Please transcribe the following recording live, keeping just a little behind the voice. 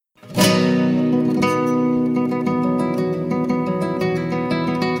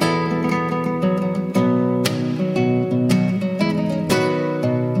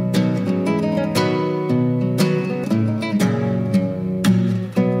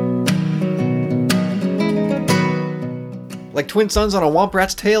Like twin sons on a womp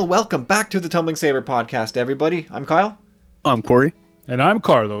rat's tail, welcome back to the Tumbling Saber podcast, everybody. I'm Kyle. I'm Corey. And I'm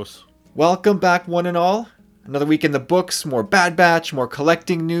Carlos. Welcome back, one and all. Another week in the books, more Bad Batch, more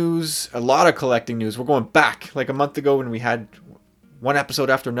collecting news, a lot of collecting news. We're going back like a month ago when we had one episode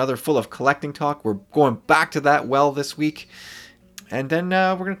after another full of collecting talk. We're going back to that well this week. And then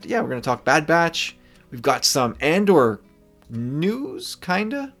we're gonna talk Bad Batch. We've got some Andor news,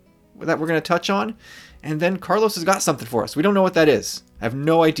 kinda, that we're gonna touch on. And then Carlos has got something for us. We don't know what that is. I have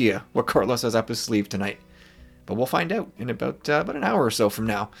no idea what Carlos has up his sleeve tonight. But we'll find out in about an hour or so from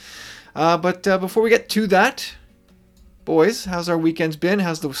now. But before we get to that, boys, how's our weekends been?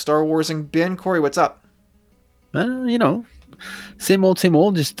 How's the Star Warsing been? Corey, what's up? Same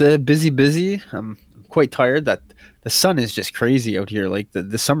old, just busy. I'm quite tired. That the sun is just crazy out here. Like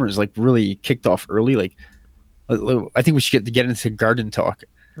the summer is like really kicked off early. Like I think we should get into garden talk.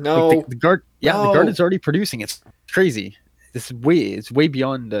 No. Like the No. garden's already producing. It's crazy. It's way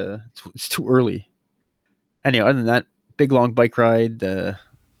beyond. It's too early. Anyway, other than that, big long bike ride.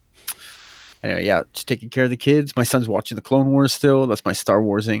 Anyway, just taking care of the kids. My son's watching the Clone Wars still. That's my Star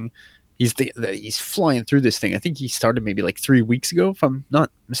Warsing. He's flying through this thing. I think he started maybe like 3 weeks ago, if I'm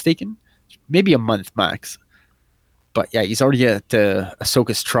not mistaken. Maybe a month max. But yeah, he's already at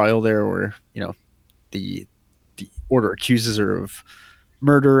Ahsoka's trial there, where the Order accuses her of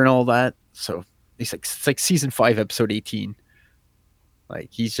murder and all that. So it's like season 5, episode 18. Like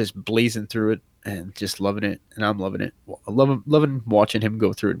he's just blazing through it and just loving it, and I'm loving it. Loving watching him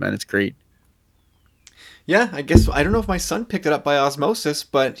go through it, man. It's great. Yeah, I guess I don't know if my son picked it up by osmosis,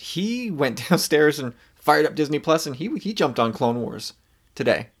 but he went downstairs and fired up Disney Plus, and he jumped on Clone Wars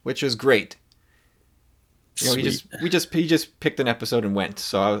today, which was great. He just picked an episode and went.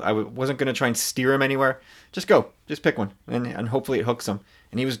 So I wasn't going to try and steer him anywhere. Just go, just pick one, and hopefully it hooks him.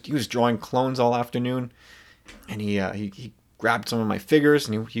 And he was drawing clones all afternoon, and he grabbed some of my figures,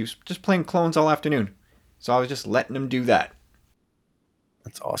 and he was just playing clones all afternoon. So I was just letting him do that.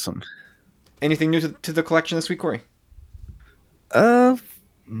 That's awesome. Anything new to the collection this week, Corey?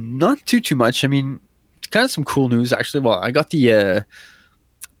 Not too much. I mean, it's kind of some cool news actually. Well, I got the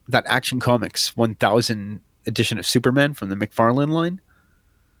that Action Comics 1000 edition of Superman from the McFarlane line.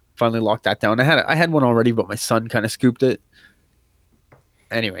 Finally locked that down. I had one already, but my son kind of scooped it.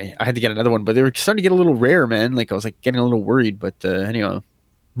 Anyway, I had to get another one, but they were starting to get a little rare, man. Like I was like getting a little worried, but anyway,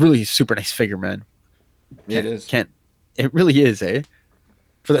 really super nice figure, man. Yeah, it is. It really is, eh?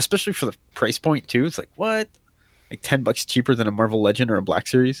 Especially for the price point too. It's like what? Like $10 cheaper than a Marvel Legend or a Black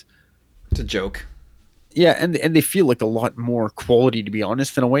Series. It's a joke. Yeah, and they feel like a lot more quality, to be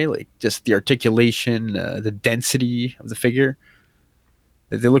honest, in a way. Like just the articulation, the density of the figure.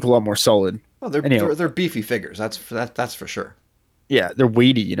 They look a lot more solid. Well, they're beefy figures. That's for sure. Yeah, they're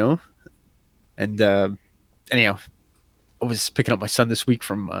weighty, And anyhow, I was picking up my son this week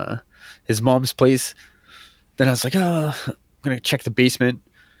from his mom's place. Then I was like, I'm gonna check the basement.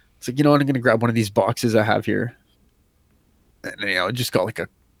 It's like, I'm gonna grab one of these boxes I have here. And I just got like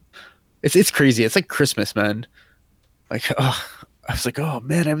it's crazy. It's like Christmas, man. Like, I was like, oh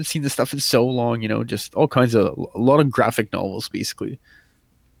man, I haven't seen this stuff in so long. Just all kinds of a lot of graphic novels, basically.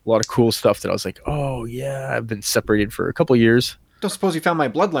 A lot of cool stuff that I was like, oh yeah, I've been separated for a couple of years. Don't suppose you found my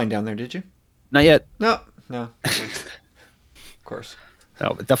bloodline down there, did you? Not yet. No. Of course.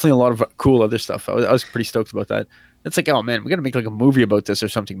 No, but definitely a lot of cool other stuff. I was pretty stoked about that. It's like, oh man, we got to make like a movie about this or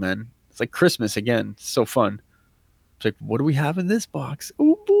something, man. It's like Christmas again. It's so fun. It's like, what do we have in this box?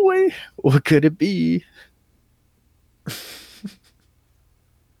 Oh boy, what could it be? I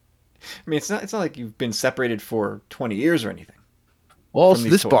mean, it's not like you've been separated for 20 years or anything. Well,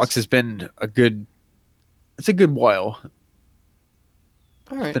 this box has been a good while.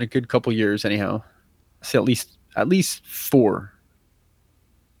 All right. It's been a good couple years anyhow. I say at least 4.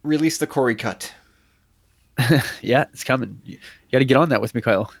 Release the Corey cut. Yeah, it's coming. You got to get on that with me,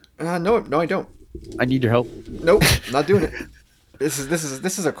 Kyle. No, I don't. I need your help. Nope, not doing it. This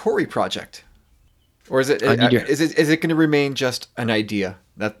is a Corey project, or is it? Is it going to remain just an idea?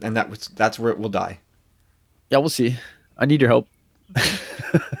 That's where it will die. Yeah, we'll see. I need your help.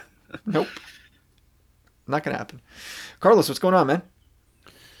 Nope, not going to happen. Carlos, what's going on, man?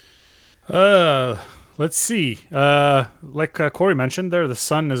 Let's see. Like Corey mentioned there, the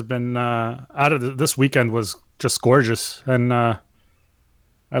sun has been out of this weekend was just gorgeous, and I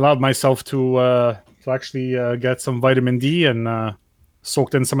allowed myself to actually get some vitamin D and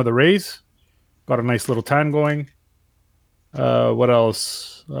soaked in some of the rays. Got a nice little tan going. What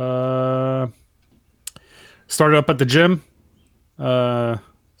else? Started up at the gym.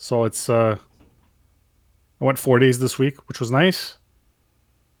 So it's I went 4 days this week, which was nice.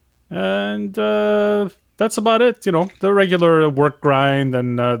 And that's about it. You know, the regular work grind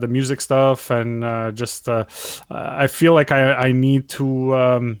and the music stuff, and I feel like I need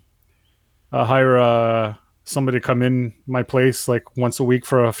to hire somebody to come in my place like once a week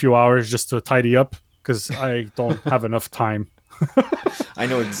for a few hours just to tidy up because I don't have enough time. I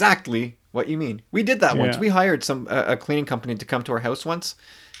know exactly what you mean. We did that once. Yeah. We hired a cleaning company to come to our house once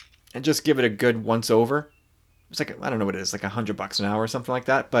and just give it a good once over. It's like, I don't know what it is, like $100 an hour or something like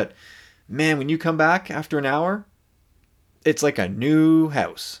that. But man, when you come back after an hour, it's like a new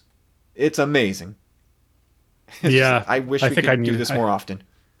house. It's amazing. Yeah, I wish I we think could do this more often.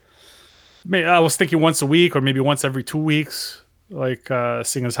 I was thinking once a week or maybe once every 2 weeks. Like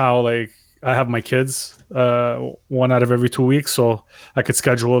seeing as how like I have my kids, one out of every 2 weeks, so I could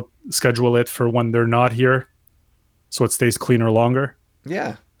schedule it for when they're not here, so it stays cleaner longer.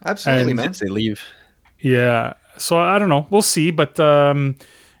 Yeah, absolutely, And man. Once they leave. yeah, so I don't know, we'll see, but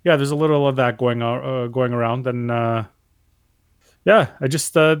yeah, there's a little of that going around, and yeah, I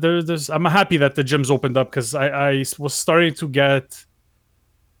just there's I'm happy that the gym's opened up because I was starting to get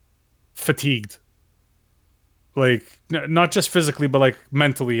fatigued, like not just physically but like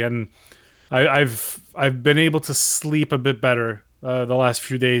mentally, and I've been able to sleep a bit better the last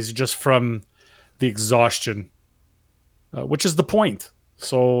few days just from the exhaustion, which is the point.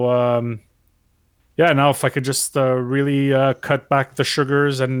 So yeah, now if I could just really cut back the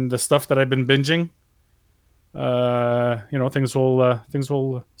sugars and the stuff that I've been binging, you know, things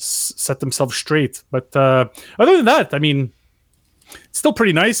will set themselves straight. But other than that, I mean, it's still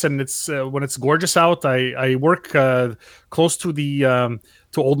pretty nice, and it's when it's gorgeous out. I work close to the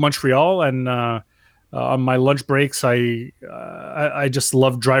to Old Montreal, and on my lunch breaks, I just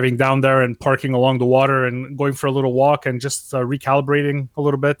love driving down there and parking along the water and going for a little walk and just recalibrating a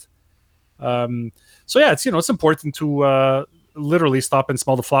little bit. So yeah, it's it's important to literally stop and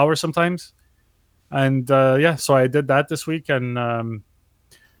smell the flowers sometimes. And yeah, so I did that this week, and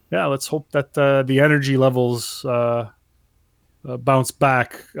yeah, let's hope that the energy levels bounce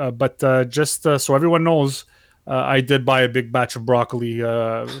back. But just so everyone knows, I did buy a big batch of broccoli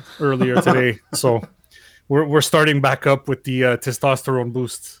earlier today, so we're starting back up with the testosterone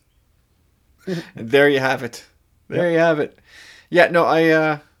boosts. And there you have it. There you have it. Yeah,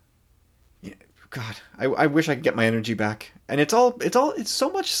 no, God, I wish I could get my energy back. And it's so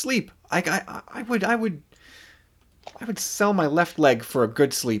much sleep. I would sell my left leg for a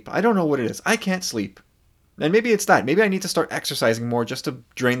good sleep. I don't know what it is. I can't sleep. And maybe it's that. Maybe I need to start exercising more just to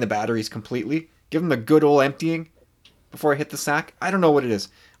drain the batteries completely. Give them a good old emptying before I hit the sack. I don't know what it is.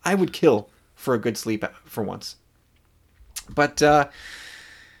 I would kill for a good sleep for once. But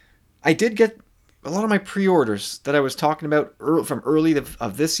I did get a lot of my pre-orders that I was talking about from early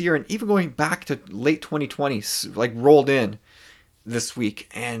of this year, and even going back to late 2020, like rolled in this week.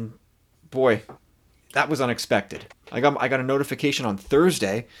 And boy, that was unexpected. I got a notification on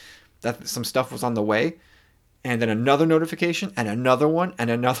Thursday that some stuff was on the way, and then another notification, and another one,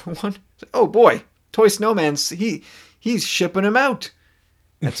 and another one. Oh boy, Toy Snowman's he's shipping them out.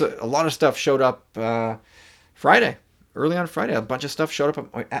 And so a lot of stuff showed up Friday, early on Friday. A bunch of stuff showed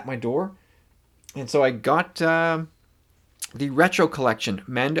up at my door, and so I got the retro collection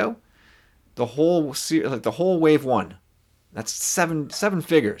Mando, the whole like the whole wave one. That's seven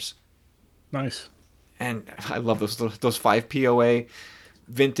figures. Nice. And I love those 5 POA,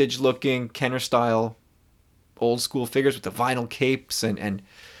 vintage looking Kenner style, old school figures with the vinyl capes and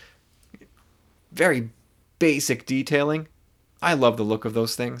very basic detailing. I love the look of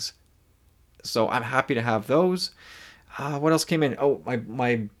those things, so I'm happy to have those. What else came in? Oh,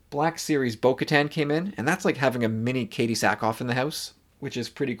 my Black Series Bo-Katan came in, and that's like having a mini Katie Sackhoff in the house, which is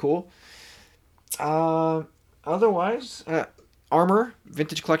pretty cool. Otherwise, Armor,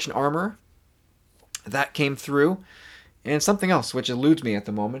 Vintage Collection Armor, that came through, and something else which eludes me at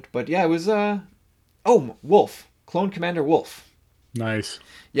the moment. But yeah, it was Wolf, Clone Commander Wolf. Nice.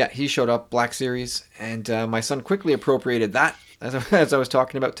 Yeah, he showed up, Black Series, and my son quickly appropriated that. As I was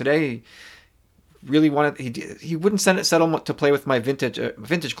talking about today, he really wanted he wouldn't settle to play with my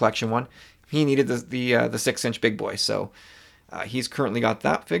vintage collection one. He needed the 6-inch big boy, so he's currently got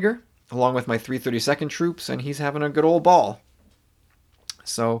that figure along with my 332nd troops, and he's having a good old ball.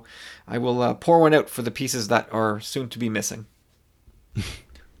 So I will pour one out for the pieces that are soon to be missing.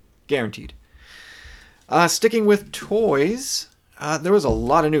 Guaranteed. Sticking with toys, there was a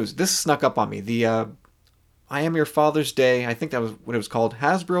lot of news. This snuck up on me. The I Am Your Father's Day, I think that was what it was called,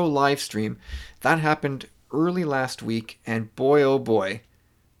 Hasbro live stream. That happened early last week, and boy, oh boy,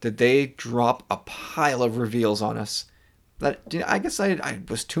 did they drop a pile of reveals on us. That I guess I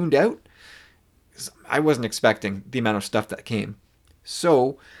was tuned out. I wasn't expecting the amount of stuff that came.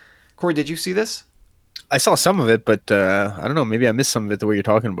 So, Corey, did you see this? I saw some of it, but I don't know. Maybe I missed some of it the way you're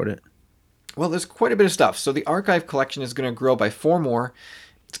talking about it. Well, there's quite a bit of stuff. So the archive collection is going to grow by 4 more.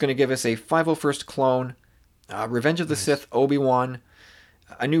 It's going to give us a 501st clone, Revenge of the Sith Obi-Wan,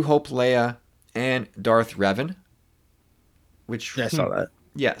 A New Hope Leia, and Darth Revan. Which Yeah, I saw that.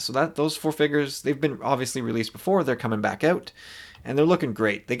 yeah, so those 4 figures, they've been obviously released before. They're coming back out, and they're looking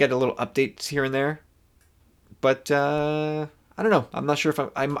great. They get a little updates here and there, but I don't know. I'm not sure if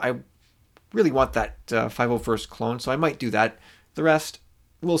I really want that 501st clone, so I might do that. The rest,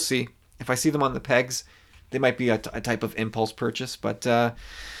 we'll see. If I see them on the pegs, they might be a type of impulse purchase. But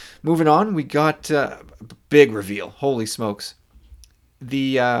moving on, we got a big reveal. Holy smokes!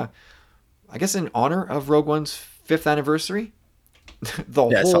 I guess in honor of Rogue One's 5th anniversary, the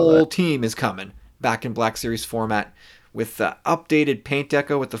Yeah, I saw whole that. team is coming back in Black Series format with updated paint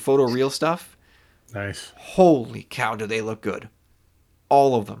deco with the photo real stuff. Nice. Holy cow, do they look good!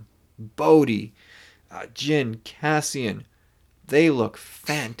 All of them. Bodhi, Jin, Cassian, they look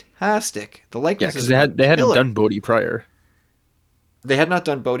fantastic. The Yeah, likenesses because they hadn't killer. done Bodhi prior. They had not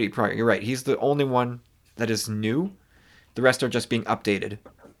done Bodhi prior. You're right. He's the only one that is new. The rest are just being updated.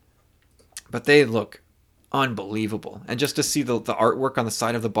 But they look unbelievable. And just to see the artwork on the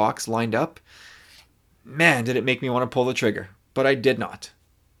side of the box lined up, man, did it make me want to pull the trigger. But I did not.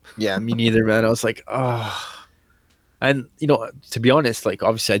 Yeah, me neither, man. I was like, oh. And to be honest, like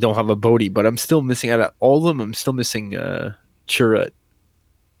obviously I don't have a Bodhi, but I'm still missing out of all of them. I'm still missing Chirrut.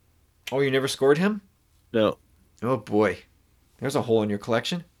 Oh, you never scored him? No. Oh boy. There's a hole in your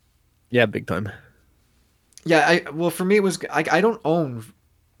collection. Yeah, big time. Yeah, well for me it was I don't own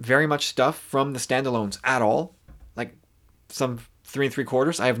very much stuff from the standalones at all. Like some 3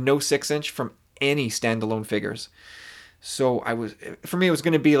 3/4. I have no 6-inch from any standalone figures. So for me it was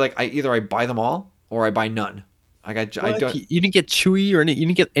going to be like I buy them all or I buy none. Like I What? don't. You didn't get Chewie or you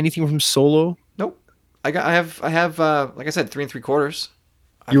didn't get anything from Solo. Nope. I have like I said 3 3/4.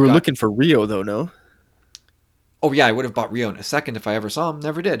 You were looking for Rio though, no? Oh yeah, I would have bought Rio in a second if I ever saw him.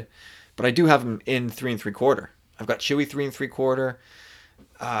 Never did, but I do have him in 3 3/4. I've got Chewie 3 3/4.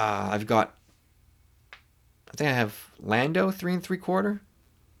 I've got. I think I have Lando 3 3/4.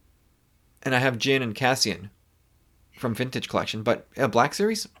 And I have Jin and Cassian from Vintage Collection. But Black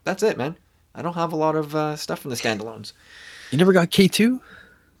Series, that's it, man. I don't have a lot of stuff from the standalones. You never got K2?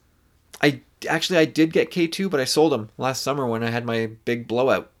 I did get K2, but I sold them last summer when I had my big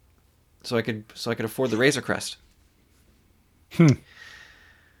blowout, so I could afford the Razor Crest. So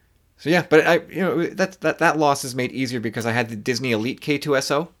yeah, but that loss is made easier because I had the Disney Elite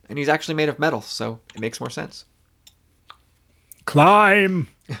K2SO, and he's actually made of metal, so it makes more sense. Climb.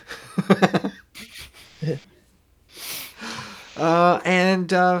 So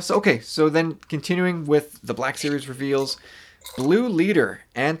then continuing with the Black Series reveals, Blue Leader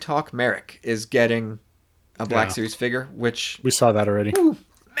Antok Merrick is getting a Black Yeah. Series figure, which We saw that already.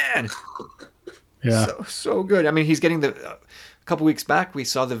 man, Yeah. so good. I mean, he's getting a couple weeks back we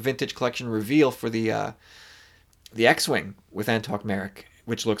saw the Vintage Collection reveal for the X-wing with Antok Merrick,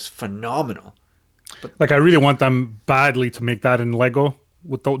 which looks phenomenal. Like I really want them badly to make that in Lego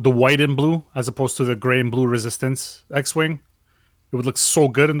with the white and blue as opposed to the gray and blue Resistance X-wing. It would look so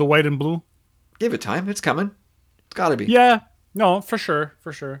good in the white and blue. Give it time; it's coming. It's got to be. Yeah, no, for sure.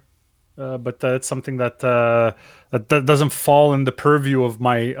 But it's something that that doesn't fall in the purview of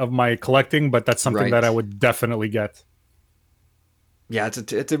my collecting. But that's something Right. that I would definitely get. Yeah,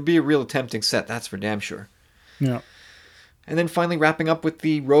 it'd be a real tempting set. That's for damn sure. Yeah. And then finally wrapping up with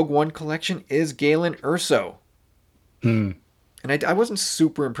the Rogue One collection is Galen Erso. And I wasn't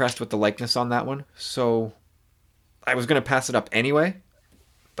super impressed with the likeness on that one, so I was going to pass it up anyway,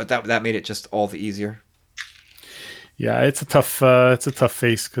 but that made it just all the easier. Yeah, it's a tough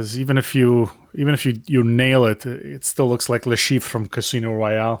face because even if you nail it, it still looks like Le Chiffre from Casino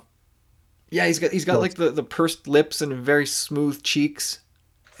Royale. Yeah, he's got like the pursed lips and very smooth cheeks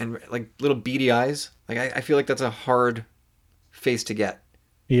and like little beady eyes. Like I feel like that's a hard face to get.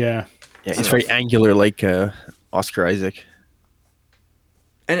 Yeah. Yeah, he's very angular like Oscar Isaac.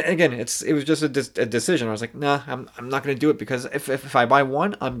 And again, it was just a decision. I was like, nah, I'm not going to do it because if I buy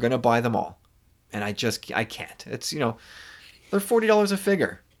one, I'm going to buy them all. And I can't. It's, they're $40 a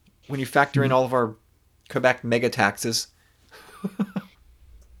figure when you factor in all of our Quebec mega taxes.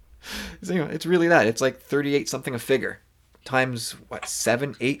 So, it's really that. It's like 38 something a figure times what,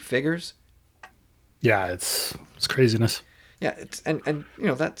 7, 8 figures? Yeah, it's craziness. Yeah, and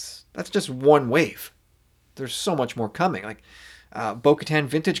that's just one wave. There's so much more coming. Like Bo-Katan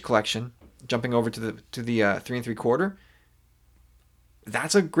Vintage Collection, jumping over to the 3 3/4.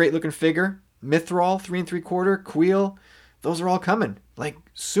 That's a great looking figure. Mythrol 3 3/4, Queel, those are all coming like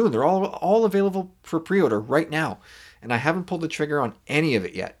soon. They're all available for pre-order right now, and I haven't pulled the trigger on any of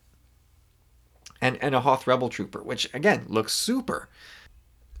it yet. And a Hoth Rebel Trooper, which again looks super.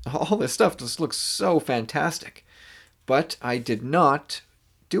 All this stuff just looks so fantastic, but I did not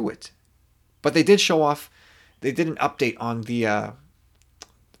do it. But they did show off. They did an update on the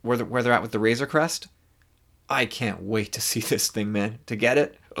where they're at with the Razor Crest. I can't wait to see this thing, man. To get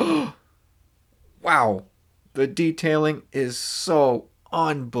it. Wow. The detailing is so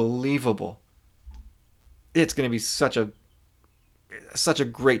unbelievable. It's going to be such a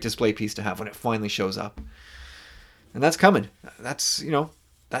great display piece to have when it finally shows up. And that's coming. That's,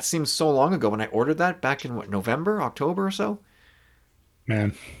 that seems so long ago when I ordered that back in November, October or so.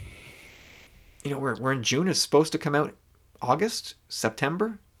 Man. We're in June. It's supposed to come out August,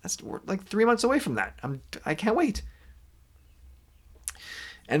 September. We're like 3 months away from that. I can't wait.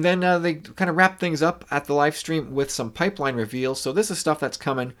 And then they kind of wrap things up at the live stream with some pipeline reveals. So this is stuff that's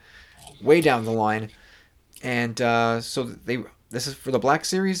coming way down the line. And this is for the Black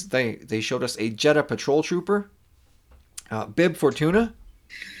Series. They showed us a Jedha Patrol Trooper, Bib Fortuna.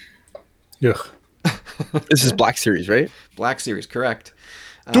 Yeah. This is Black Series, right? Black Series, correct.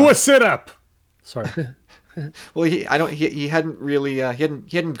 Do a sit up. Sorry. Well, he hadn't really he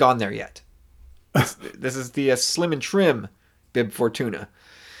hadn't gone there yet. This is the slim and trim Bib Fortuna.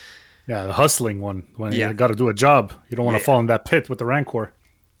 Yeah, the hustling one when you got to do a job. You don't want to fall in that pit with the Rancor.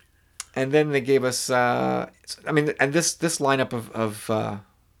 And then they gave us, and this lineup of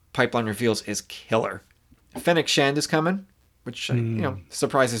pipeline reveals is killer. Fennec Shand is coming, which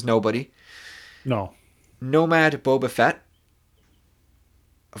surprises nobody. No. Nomad Boba Fett,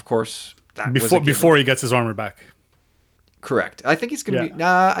 of course. Before he gets his armor back. Correct. I think he's gonna be.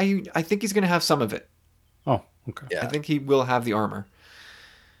 I think he's gonna have some of it. Oh, okay. Yeah. I think he will have the armor,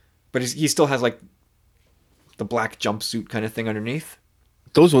 but he still has like the black jumpsuit kind of thing underneath.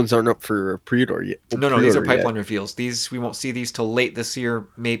 Those ones aren't up for pre-order yet. No, these are pipeline reveals. We won't see these till late this year,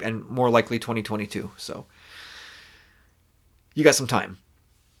 maybe, and more likely 2022. So you got some time.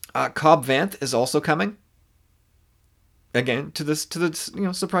 Cobb Vanth is also coming. Again, to the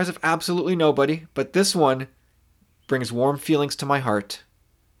surprise of absolutely nobody, but this one brings warm feelings to my heart.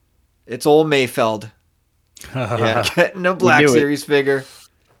 It's old Mayfeld. Yeah. Getting a Black Series figure.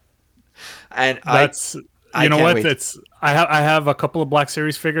 And that's I can't wait. It's I have a couple of Black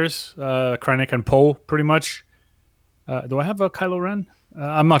Series figures, Krennic and Poe, pretty much. Do I have a Kylo Ren?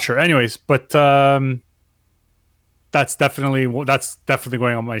 I'm not sure. Anyways, but that's definitely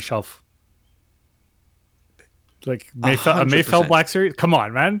going on my shelf. Like Mayfeld Black Series. Come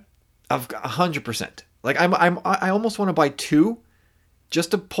on, man. I've got 100%. Like I almost want to buy two,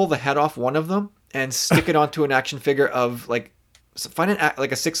 just to pull the head off one of them and stick it onto an action figure of like find a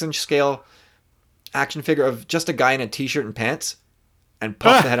 6-inch scale action figure of just a guy in a t-shirt and pants, and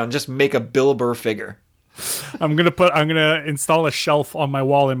pop the head on. Just make a Bill Burr figure. I'm gonna install a shelf on my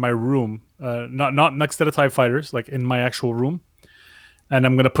wall in my room, not next to the TIE fighters, like in my actual room, and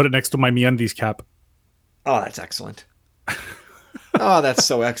I'm gonna put it next to my MeUndies cap. Oh, that's excellent. Oh, that's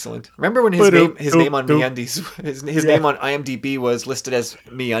so excellent. Remember when his name on MeUndies, his name on IMDb was listed as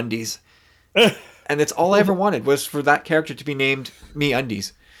MeUndies, and it's all I ever wanted was for that character to be named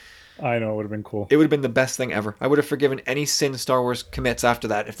MeUndies. I know, it would have been cool. It would have been the best thing ever. I would have forgiven any sin Star Wars commits after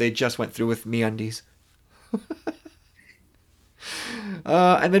that if they just went through with MeUndies.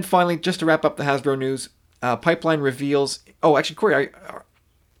 And then finally, just to wrap up the Hasbro news, pipeline reveals. Oh, actually, Corey,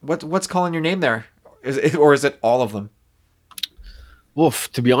 what's calling your name there? Is it all of them?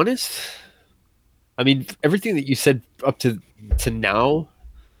 Wolf, to be honest, I mean, everything that you said up to now,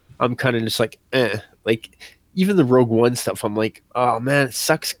 I'm kind of just like, like even the Rogue One stuff, I'm like, oh man, it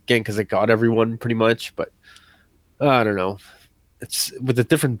sucks again because I got everyone pretty much, but I don't know. It's with the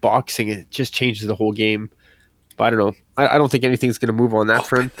different boxing, it just changes the whole game. But I don't know. I don't think anything's going to move on that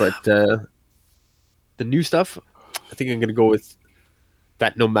front, but the new stuff, I think I'm going to go with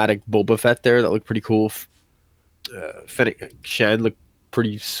that nomadic Boba Fett there. That looked pretty cool. Fennec Shand looked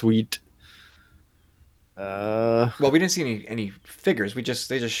pretty sweet. Well, we didn't see any figures. They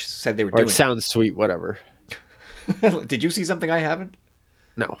just said they were doing it. Sounds sweet, whatever. Did you see something I haven't?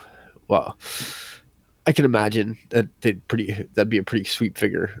 No. Well, I can imagine that that'd be a pretty sweet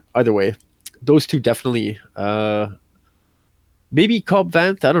figure. Either way, those two definitely. Maybe Cobb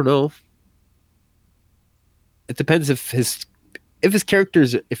Vanth. I don't know. It depends if his character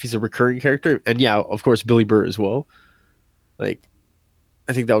if he's a recurring character, and yeah, of course Billy Burr as well. Like,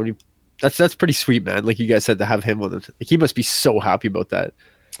 I think that would be that's pretty sweet, man. Like you guys said, to have him on it, like, he must be so happy about that.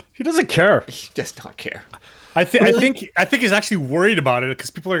 He doesn't care. He does not care. I think he's actually worried about it because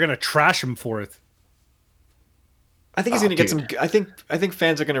people are gonna trash him for it. I think he's Oh, gonna get dude. some. I think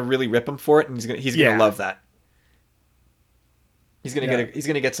fans are gonna really rip him for it, and he's Yeah. gonna love that. He's gonna Yeah. he's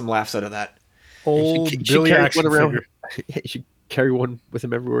gonna get some laughs out of that. Old Billy action figure. He should carry one with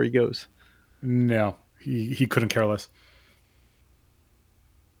him everywhere he goes. No, he couldn't care less.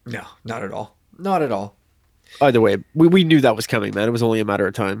 No, not at all. Not at all. Either way, we knew that was coming, man. It was only a matter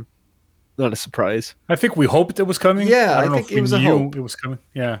of time. Not a surprise. I think we hoped it was coming. Yeah, I don't I know think if it we was a knew hope. it was coming.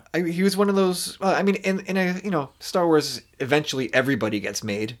 Yeah. He was one of those. I mean, in a Star Wars, eventually everybody gets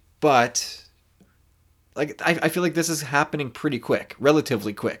made, but like I feel like this is happening pretty quick,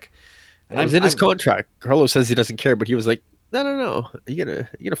 relatively quick. And it was in his contract. Carlos says he doesn't care, but he was like, no. You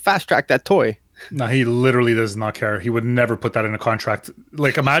gotta fast track that toy. No, he literally does not care. He would never put that in a contract.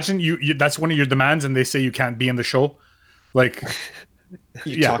 Like, imagine you that's one of your demands, and they say you can't be in the show. Like,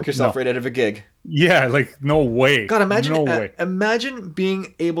 You talk yourself right out of a gig. Yeah, like no way. God, imagine no way. Imagine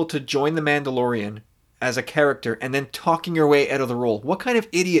being able to join the Mandalorian as a character and then talking your way out of the role. What kind of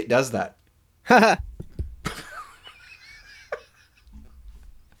idiot does that?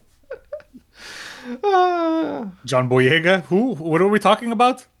 John Boyega? Who? What are we talking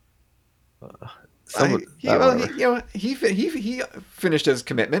about? He finished his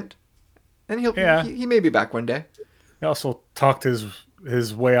commitment, and he may be back one day. He also talked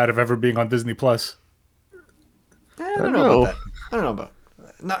his way out of ever being on Disney Plus. I don't know about that. I don't know about.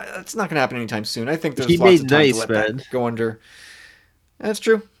 No, it's not going to happen anytime soon. I think there's He lots made of time nice, to let man. that go under. That's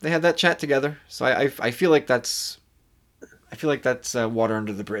true. They had that chat together, so I feel like that's water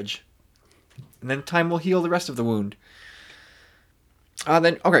under the bridge, and then time will heal the rest of the wound.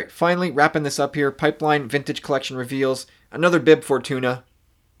 Then okay, finally wrapping this up here. Pipeline Vintage Collection reveals another Bib Fortuna.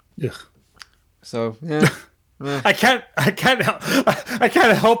 Yeah. So yeah. I can't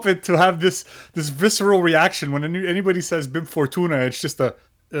help it to have this visceral reaction when anybody says Bib Fortuna. It's just a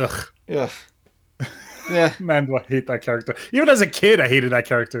ugh. Yeah. Yeah. Man, do I hate that character. Even as a kid, I hated that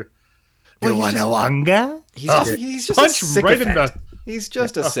character. Wanga? He's just a sycophant. He's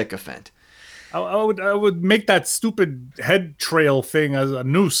just a sycophant. I would make that stupid head trail thing as a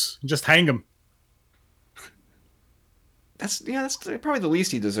noose. And just hang him. That's probably the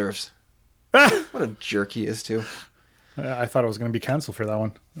least he deserves. What a jerk he is too. I thought I was going to be canceled for that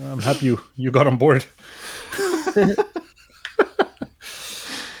one. I'm happy you got on board.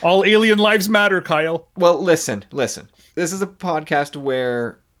 All alien lives matter, Kyle. Well, listen. This is a podcast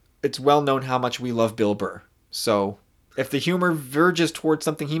where it's well known how much we love Bill Burr. So if the humor verges towards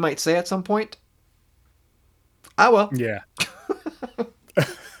something he might say at some point, I will. Yeah.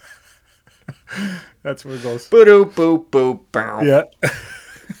 That's where it goes. Boop boop boop bow. Yeah.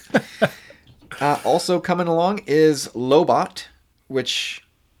 Also coming along is Lobot, which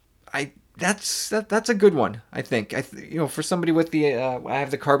that's a good one. I think for somebody with the I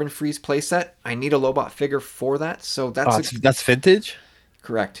have the Carbon Freeze playset. I need a Lobot figure for that. So that's vintage.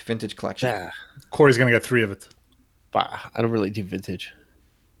 Correct, vintage collection. Yeah. Corey's gonna get 3 of it. I don't really do vintage.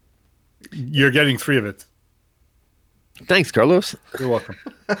 You're getting 3 of it. Thanks, Carlos. You're welcome.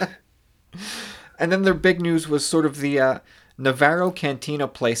 And then their big news was sort of the Navarro Cantina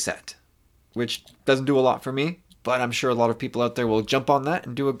playset, which doesn't do a lot for me, but I'm sure a lot of people out there will jump on that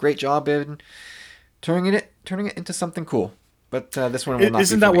and do a great job in turning it into something cool. But this one will not.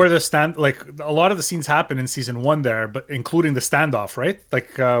 Isn't that where the a lot of the scenes happen in season 1 there, but including the standoff, right?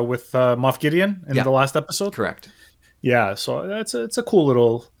 Like with Moff Gideon in the last episode. Correct. Yeah, so it's a cool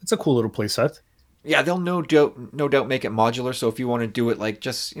little playset. Yeah, they'll no doubt make it modular. So if you want to do it like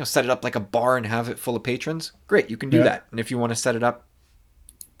just set it up like a bar and have it full of patrons, great, you can do that. And if you want to set it up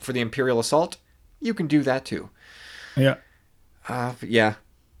for the Imperial Assault, you can do that too. Yeah. Yeah.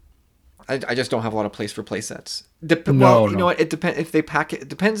 I just don't have a lot of place for playsets. You know what? It depends if they pack it. It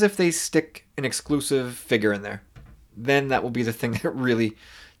depends if they stick an exclusive figure in there. Then that will be the thing that really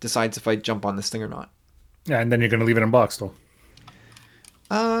decides if I jump on this thing or not. Yeah, and then you're going to leave it in box, though.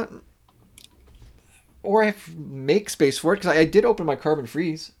 Or I make space for it because I did open my Carbon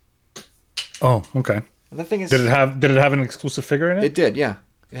Freeze. Oh, okay. And the thing is, did it have an exclusive figure in it? It did, yeah.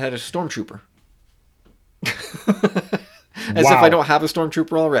 It had a Stormtrooper. As if I don't have a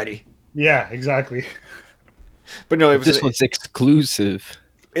Stormtrooper already. Yeah, exactly. But no, This one's exclusive.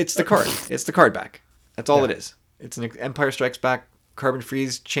 It's the card. It's the card back. That's all it is. It's an Empire Strikes Back Carbon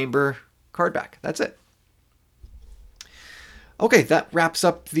Freeze Chamber card back. That's it. Okay, that wraps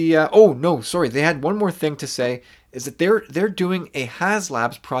up the... They had one more thing to say, is that they're doing a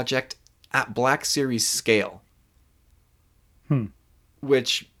HasLabs project at Black Series scale.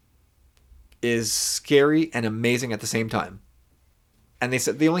 Which is scary and amazing at the same time. And they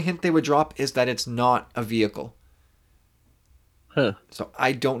said the only hint they would drop is that it's not a vehicle. Huh. So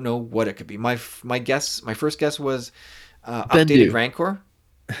I don't know what it could be. My first guess was Bendu. updated Rancor.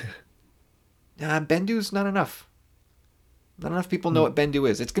 Bendu's not enough. Not enough people know what Bendu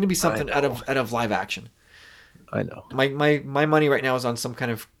is. It's going to be something out of live action. I know. My money right now is on some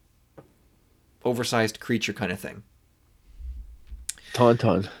kind of oversized creature kind of thing.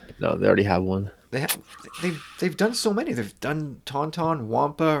 Tauntaun. No, they already have one. They've done so many. They've done Tauntaun,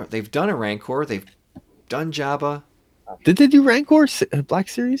 Wampa. They've done a Rancor. They've done Jabba. Did they do Rancor Black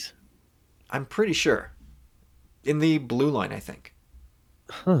Series? I'm pretty sure. In the blue line, I think.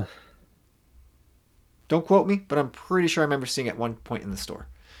 Huh. Don't quote me, but I'm pretty sure I remember seeing it at one point in the store.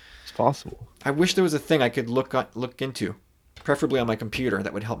 It's possible. I wish there was a thing I could look into, preferably on my computer,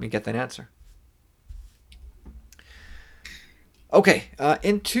 that would help me get that answer. Okay,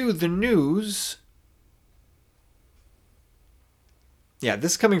 into the news. Yeah,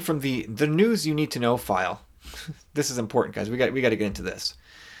 this is coming from the news you need to know file. This is important, guys. We got to get into this.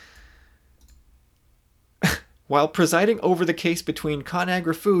 While presiding over the case between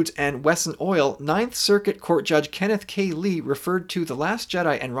ConAgra Foods and Wesson Oil, Ninth Circuit Court Judge Kenneth K. Lee referred to The Last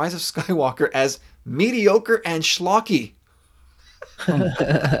Jedi and Rise of Skywalker as mediocre and schlocky. And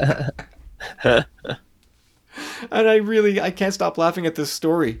I can't stop laughing at this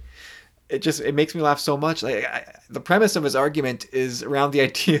story. It makes me laugh so much. The premise of his argument is around the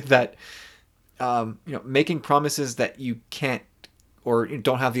idea that making promises that you can't or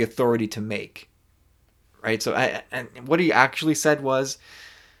don't have the authority to make. Right, so and what he actually said was,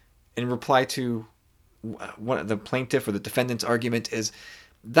 in reply to one the plaintiff or the defendant's argument, is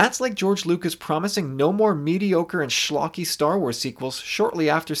that's like George Lucas promising no more mediocre and schlocky Star Wars sequels shortly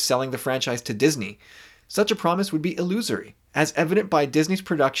after selling the franchise to Disney. Such a promise would be illusory, as evident by Disney's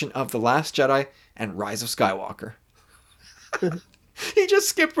production of The Last Jedi and Rise of Skywalker. He just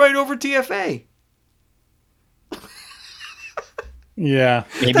skipped right over TFA. Yeah,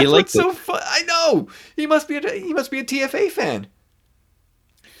 maybe That's he liked what's so fun. I know he must be a TFA fan.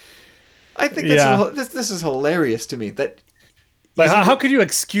 I think this is hilarious to me. That like how could you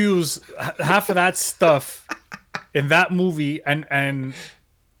excuse half of that stuff in that movie and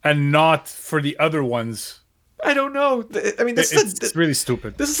not for the other ones? I don't know. I mean, it's really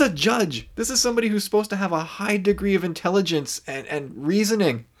stupid. This is a judge. This is somebody who's supposed to have a high degree of intelligence and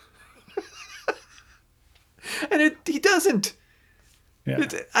reasoning, and he doesn't. Yeah.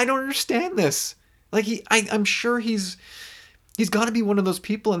 I don't understand this. Like I'm sure he's got to be one of those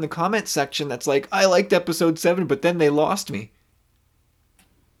people in the comment section that's like, I liked episode 7, but then they lost me.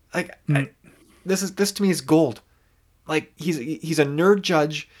 Like this to me is gold. Like he's a nerd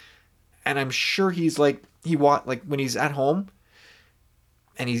judge, and I'm sure he's like like when he's at home,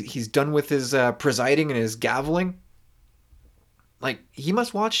 and he's done with his presiding and his gaveling. Like he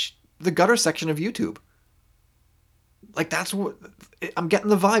must watch the gutter section of YouTube. Like that's what I'm getting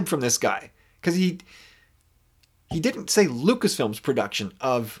the vibe from this guy, because he didn't say Lucasfilm's production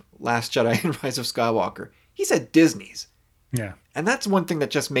of Last Jedi and Rise of Skywalker. He said Disney's. Yeah, and that's one thing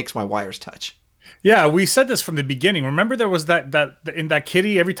that just makes my wires touch. Yeah, we said this from the beginning. Remember, there was that in that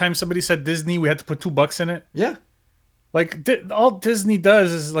kitty. Every time somebody said Disney, we had to put $2 in it. Yeah, like all Disney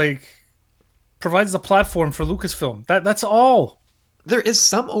does is like provides the platform for Lucasfilm. That's all. There is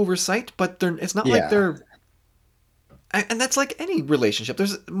some oversight, but it's not like they're. And that's like any relationship.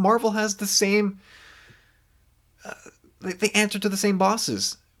 Marvel has the same. They answer to the same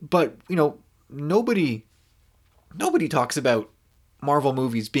bosses, but nobody talks about Marvel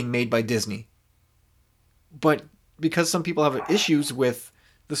movies being made by Disney. But because some people have issues with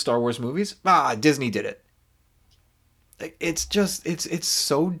the Star Wars movies, Disney did it. It's just it's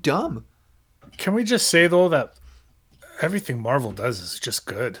so dumb. Can we just say though that everything Marvel does is just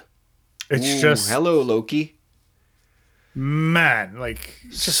good? It's just hello Loki. Man, like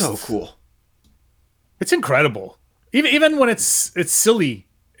just so cool. It's incredible. Even when it's silly,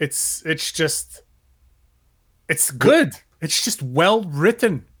 it's good. It's just well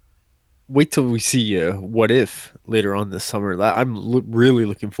written. Wait till we see What If later on this summer. I'm really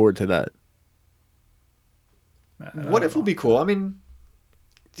looking forward to that. What If will be cool. I mean,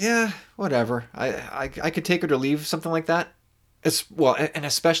 yeah, whatever. I could take it or leave something like that. And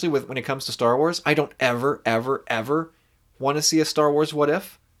especially when it comes to Star Wars, I don't ever want to see a Star Wars What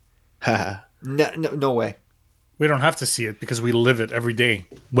If. No way. We don't have to see it because we live it every day.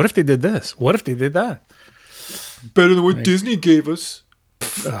 What if they did this? What if they did that? Better than what Disney gave us.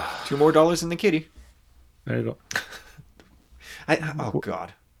 $2 more in the kitty. There you go. Oh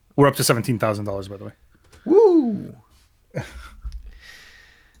God. We're up to $17,000, by the way. Woo.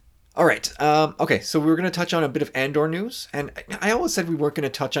 All right. Okay, so we were going to touch on a bit of Andor news, and I always said we weren't going to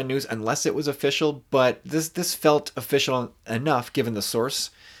touch on news unless it was official, but this felt official enough given the source.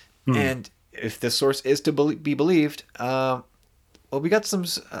 And if this source is to be believed, well, we got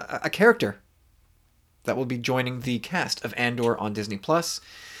a character that will be joining the cast of Andor on Disney Plus.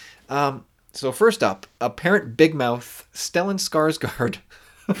 So first up, apparent big mouth Stellan Skarsgård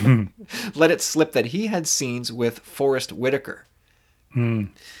let it slip that he had scenes with Forrest Whitaker.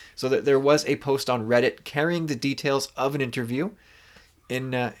 So that there was a post on Reddit carrying the details of an interview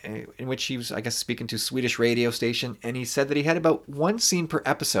in which he was, I guess, speaking to a Swedish radio station, and he said that he had about one scene per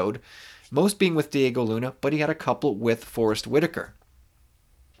episode, most being with Diego Luna, but he had a couple with Forrest Whitaker.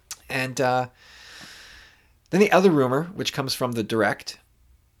 And then the other rumor, which comes from the Direct,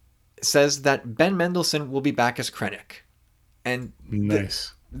 says that Ben Mendelsohn will be back as Krennic. And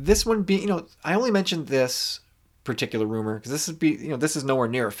Nice. This one being, I only mentioned this particular rumor because this is nowhere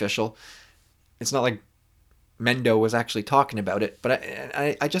near official. It's not like Mendo was actually talking about it, but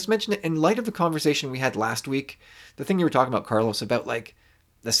I just mentioned it in light of the conversation we had last week. The thing you were talking about, Carlos, about like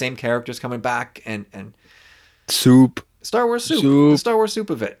the same characters coming back and Soup. Star Wars soup. The Star Wars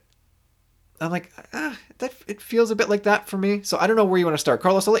soup of it. I'm like, that it feels a bit like that for me. So I don't know where you want to start,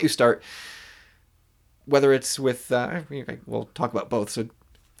 Carlos. I'll let you start. Whether it's with, we'll talk about both. So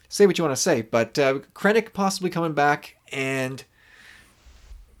say what you want to say, but Krennic possibly coming back and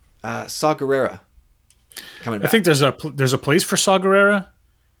Saw Gerrera coming back. I think there's a place for Saw Gerrera.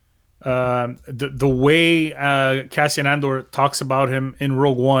 The way Cassian Andor talks about him in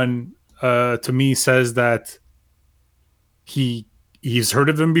Rogue One, to me says that he's heard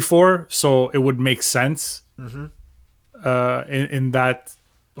of him before, so it would make sense in that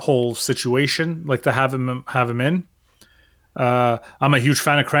whole situation, like to have him in. I'm a huge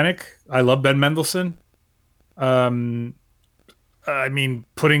fan of Krennic. I love Ben Mendelsohn. I mean,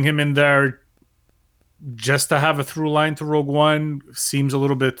 putting him in there just to have a through line to Rogue One seems a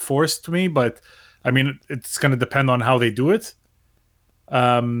little bit forced to me, but I mean, it's going to depend on how they do it.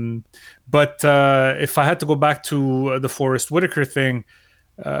 But if I had to go back to the Forrest Whitaker thing,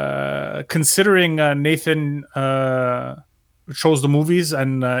 considering Nathan chose the movies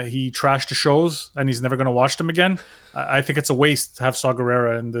and he trashed the shows and he's never going to watch them again, I think it's a waste to have Saw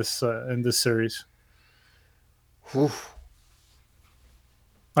Gerrera in this series. Oof.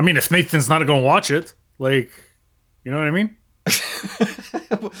 I mean, if Nathan's not going to watch it, like, you know what I mean?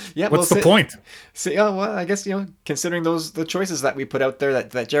 Yeah. What's the point? See, well, I guess considering the choices that we put out there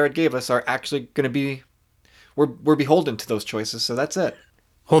that Jared gave us are actually going to be, we're beholden to those choices. So that's it.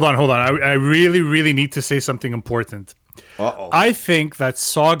 Hold on. I really, really need to say something important. Uh-oh. I think that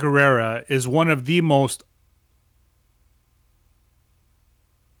Saw Gerrera is one of the most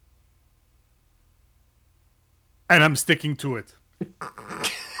and I'm sticking to it.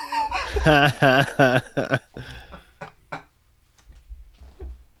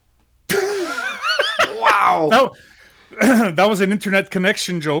 Wow. That was an internet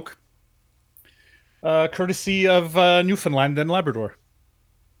connection joke, courtesy of Newfoundland and Labrador.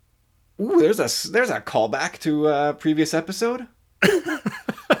 Ooh, there's a callback to a previous episode. Come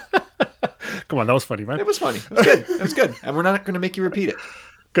on, that was funny, man. It was funny. It was good. It was good. And we're not going to make you repeat it.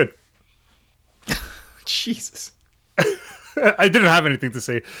 Good. Jesus. I didn't have anything to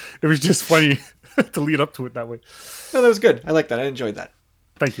say. It was just funny to lead up to it that way. No, that was good. I like that. I enjoyed that.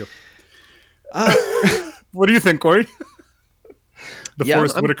 Thank you. What do you think, Corey?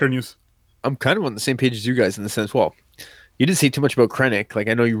 Forrest Whitaker news. I'm kind of on the same page as you guys in the sense, well, you didn't say too much about Krennic. Like,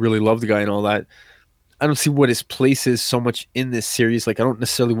 I know you really love the guy and all that. I don't see what his place is so much in this series. Like, I don't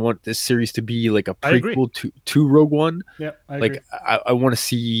necessarily want this series to be like a prequel to Rogue One. Yeah, I agree. I want to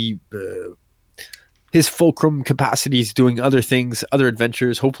see his fulcrum capacities doing other things, other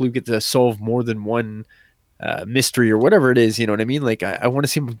adventures. Hopefully we get to solve more than one mystery or whatever it is. You know what I mean? Like, I want to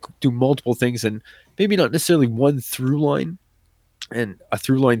see him do multiple things and maybe not necessarily one through line and a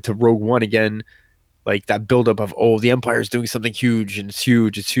through line to Rogue One again. Like that buildup of, the Empire is doing something huge and it's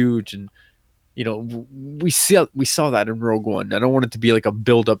huge. And, we saw that in Rogue One. I don't want it to be like a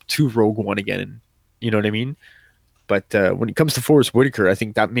buildup to Rogue One again. You know what I mean? But when it comes to Forrest Whitaker, I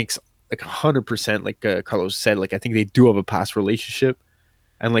think that makes like 100%, like Carlos said, like I think they do have a past relationship.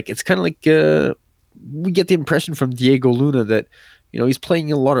 And like, it's kind of like we get the impression from Diego Luna that, he's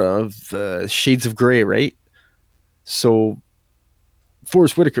playing a lot of shades of gray, right? So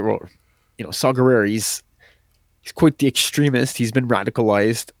Forrest Whitaker, Saw Gerrera, he's quite the extremist. He's been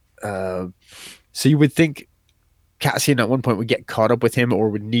radicalized. So you would think Cassian at one point would get caught up with him or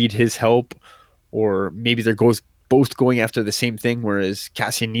would need his help, or maybe they're both going after the same thing, whereas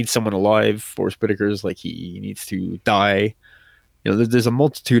Cassian needs someone alive. Forrest Whitaker's like he needs to die. there's a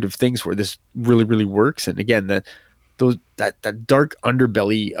multitude of things where this really, really works. And again, that dark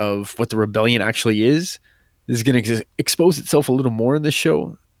underbelly of what the rebellion actually is going to expose itself a little more in this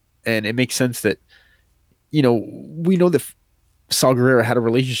show. And it makes sense that, we know that Saw Gerrera had a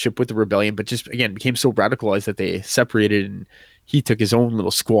relationship with the rebellion, but just again became so radicalized that they separated, and he took his own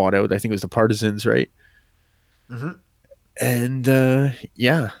little squad out. I think it was the Partisans, right? Mm-hmm. And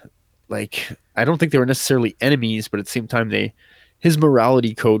I don't think they were necessarily enemies, but at the same time, his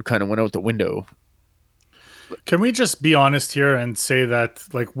morality code kind of went out the window. Can we just be honest here and say that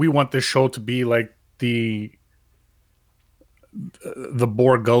we want this show to be like the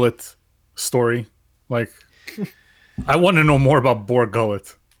Boar Gullet story? I want to know more about Boar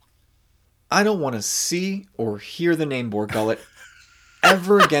Gullet. I don't want to see or hear the name Boar Gullet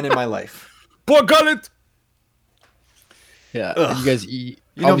ever again in my life. Boar Gullet! Yeah, you guys,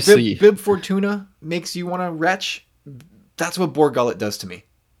 obviously... Bib Fortuna makes you want to retch. That's what Boar Gullet does to me.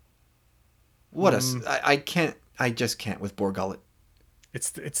 I just can't with Boar Gullet. It's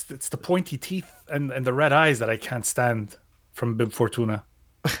the pointy teeth and the red eyes that I can't stand from Bib Fortuna.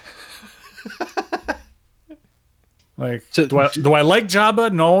 Do I like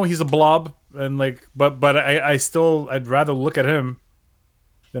Jabba? No, he's a blob, and but I'd rather look at him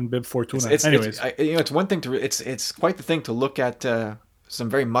than Bib Fortuna. Anyways, it's one thing it's quite the thing to look at some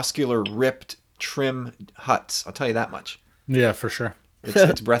very muscular, ripped, trim Hutts. I'll tell you that much. Yeah, for sure.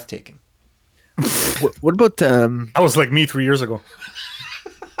 It's breathtaking. What about that was like me 3 years ago.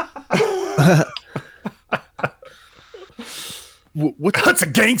 That's a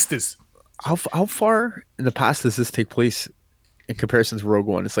gangsters. How far in the past does this take place in comparison to Rogue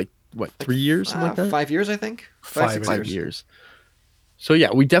One? It's 3 years, something like that? 5 years, I think. 5 years. So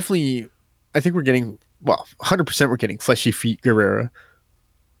yeah, we definitely, I think we're getting, 100% we're getting fleshy feet Gerrera,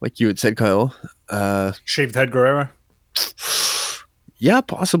 like you had said, Kyle. Shaved head Gerrera? Yeah,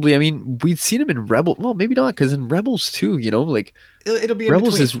 possibly. I mean, we've seen him in Rebels. Well, maybe not, because in Rebels too, it'll be in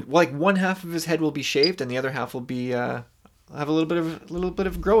Rebels between. One half of his head will be shaved, and the other half will be have a little bit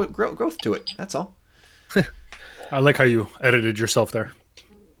of growth to it. That's all. I like how you edited yourself there.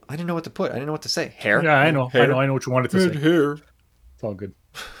 I didn't know what to put. I didn't know what to say. Hair. Yeah, I know. Hair. I know what you wanted to say. Hair. It's all good.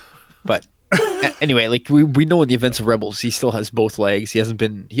 But anyway, we know in the events of Rebels, he still has both legs. He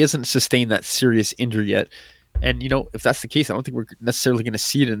hasn't sustained that serious injury yet. And if that's the case, I don't think we're necessarily going to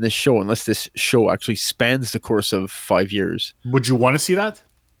see it in this show unless this show actually spans the course of 5 years. Would you want to see that?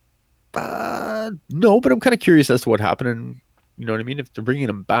 No, but I'm kind of curious as to what happened, and you know what I mean. If they're bringing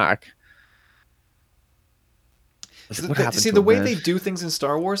him back, what happened? See, the way they do things in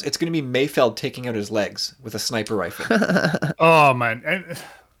Star Wars, it's going to be Mayfeld taking out his legs with a sniper rifle. Oh man,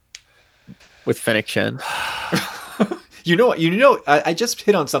 with Fennec Shen. I just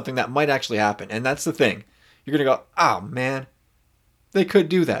hit on something that might actually happen, and that's the thing. You're going to go, oh man, they could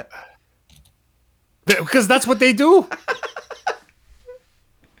do that. Because that's what they do.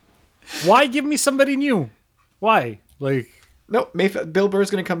 Why give me somebody new? Why? No, Bill Burr's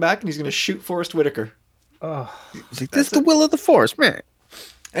going to come back and he's going to shoot Forrest Whitaker. Oh, this is the will of the Force, man.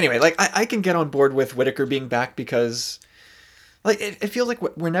 Anyway, I can get on board with Whitaker being back because, it feels like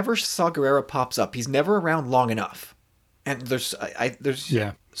whenever Saw Gerrera pops up, he's never around long enough, and there's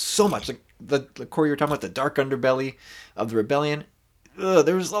so much the Corey, you were talking about the dark underbelly of the rebellion.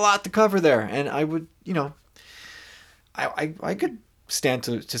 There's a lot to cover there, and I would, I could stand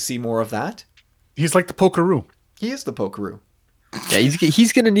to see more of that. He's like the Pokeroo. He is the Pokeroo. Yeah,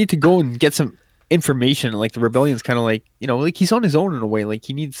 he's gonna need to go and get some information. The rebellion's kind of he's on his own in a way.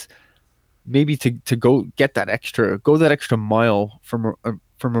 He needs maybe to go get that extra mile from a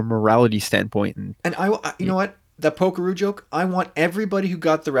morality standpoint. And you know what, that Pokeroo joke, I want everybody who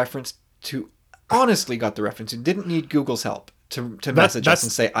got the reference to honestly got the reference, who didn't need Google's help to message us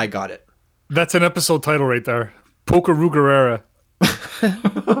and say I got it. That's an episode title right there. Pokeroo Gerrera.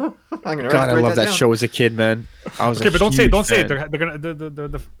 God, I love that show as a kid, man. I was okay, but don't say it. They're gonna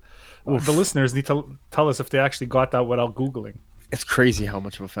the listeners need to tell us if they actually got that without Googling. It's crazy how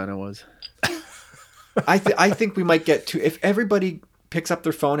much of a fan I was. I think we might get to, if everybody picks up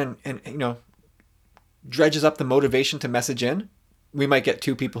their phone and dredges up the motivation to message in, we might get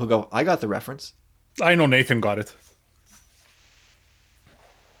 2 people who go, I got the reference. I know Nathan got it.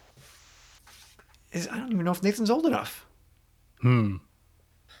 I don't even know if Nathan's old enough.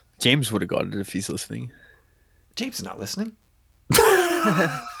 James would have got it if he's listening. James is not listening.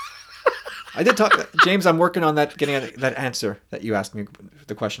 I did talk, James. I'm working on that, getting that answer that you asked me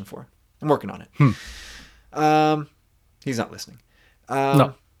the question for. I'm working on it. He's not listening.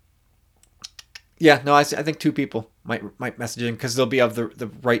 No. Yeah, no. I think 2 people might message in because they'll be of the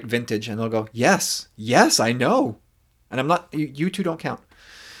right vintage, and they'll go, yes, I know. And I'm not. You two don't count.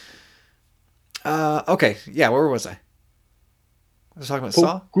 Okay. Yeah. Where was I? I was talking about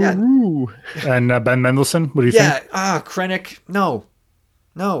Saw. Yeah. Guru. And Ben Mendelsohn, what do you Yeah. think? Krennic. No.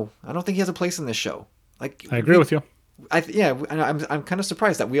 I don't think he has a place in this show. Like I agree with you. And I'm kind of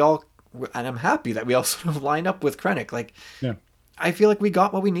surprised that we all, and I'm happy that we all sort of line up with Krennic. Like, Yeah. I feel like we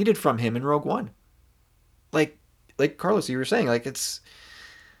got what we needed from him in Rogue One. Like Carlos, you were saying, like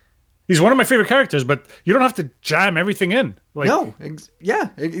He's one of my favorite characters, but you don't have to jam everything in. Like, no,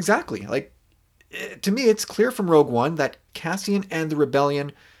 exactly. Like, to me, it's clear from Rogue One that Cassian and the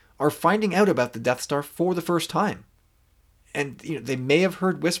Rebellion are finding out about the Death Star for the first time, and they may have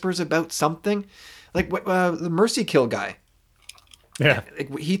heard whispers about something, like the Mercy Kill guy. Yeah.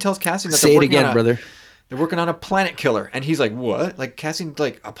 Like, he tells Cassian that Say it again, brother. They're working on a planet killer, and he's like, "What?" Like Cassian's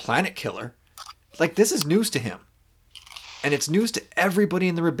like, "A planet killer?" Like, this is news to him, and it's news to everybody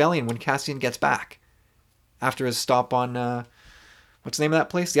in the Rebellion when Cassian gets back after his stop on what's the name of that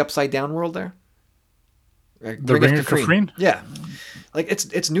place? The Upside Down world there. The Ring of Kafrene? Yeah, like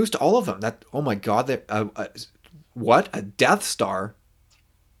it's news to all of them that, oh my god, that what, a Death Star.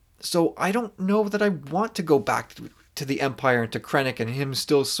 So I don't know that I want to go back to the Empire and to Krennic and him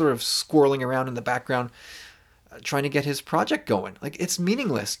still sort of squirreling around in the background, trying to get his project going. Like, it's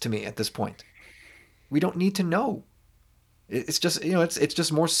meaningless to me at this point. We don't need to know. It's just it's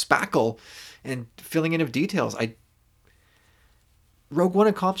just more spackle and filling in of details. Rogue One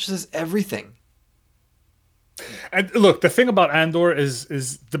accomplishes everything. And look, the thing about Andor is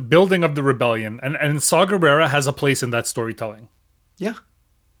the building of the rebellion, and Saw Gerrera has a place in that storytelling. Yeah.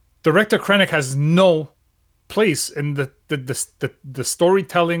 Director Krennic has no place in the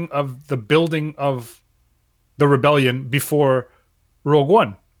storytelling of the building of the rebellion before Rogue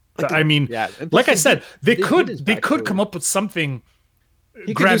One. I mean, like I said, they could come up with something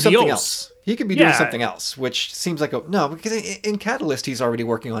he could grandiose. do something else. He could be doing something else, which seems like no, because in Catalyst he's already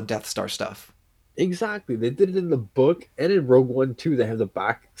working on Death Star stuff. Exactly. They did it in the book and in Rogue One too. They have the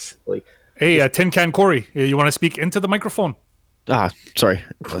backs like. Hey, Tin Can Corey, you want to speak into the microphone? Sorry.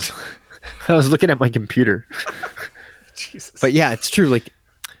 I was looking at my computer. Jesus. But yeah, it's true. Like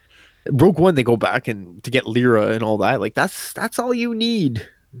Rogue One, they go back and to get Lyra and all that. Like that's all you need.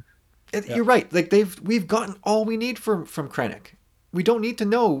 You're right. Like we've gotten all we need from Krennic. We don't need to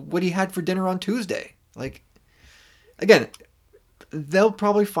know what he had for dinner on Tuesday. Like, again, they'll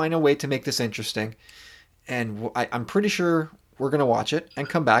probably find a way to make this interesting, and I'm pretty sure we're gonna watch it and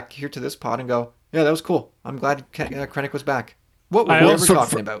come back here to this pod and go, yeah, that was cool. I'm glad Krennic was back. What were we ever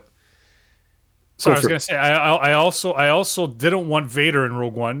talking about? So I was gonna say, I also didn't want Vader in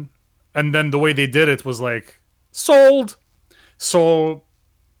Rogue One, and then the way they did it was like sold. So,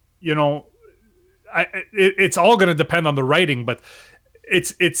 it's all gonna depend on the writing, but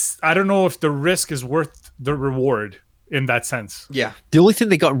it's I don't know if the risk is worth the reward in that sense. Yeah. The only thing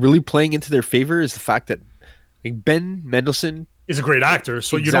they got really playing into their favor is the fact that like Ben Mendelsohn is a great actor,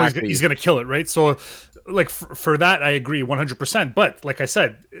 so exactly. he's gonna kill it, right? So, like for that, I agree 100%. But like I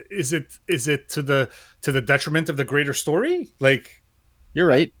said, is it to the detriment of the greater story? Like, you're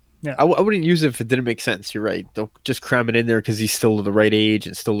right. Yeah, I wouldn't use it if it didn't make sense. You're right. They'll just cram it in there because he's still the right age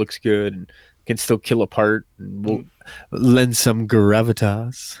and still looks good and can still kill a part and will lend some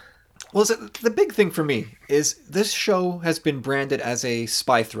gravitas. Well, the big thing for me is this show has been branded as a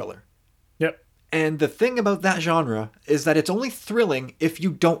spy thriller. Yep. And the thing about that genre is that it's only thrilling if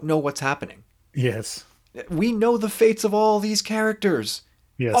you don't know what's happening. Yes. We know the fates of all these characters.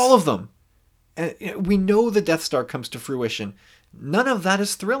 Yes. All of them. And we know the Death Star comes to fruition. None of that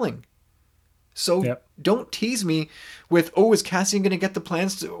is thrilling. So don't tease me with, is Cassian going to get the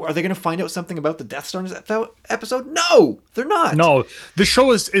plans? Are they going to find out something about the Death Star in that episode? No, they're not. No, the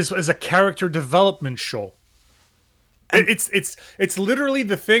show is a character development show. And it's literally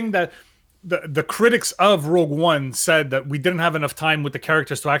the thing that the critics of Rogue One said, that we didn't have enough time with the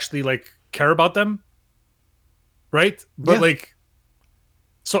characters to actually like care about them. Right? But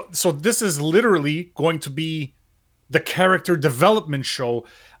so this is literally going to be the character development show,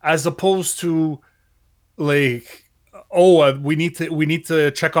 as opposed to like, we need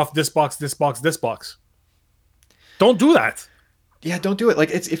to check off this box. Don't do that. Yeah, don't do it.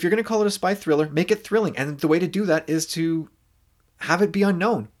 Like, if you're going to call it a spy thriller, make it thrilling. And the way to do that is to have it be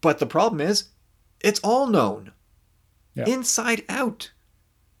unknown. But the problem is, it's all known. Yeah. Inside out.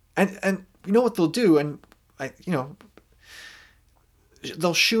 And you know what they'll do? And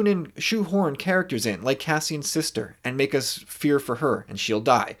they'll shoehorn characters in, like Cassian's sister, and make us fear for her, and she'll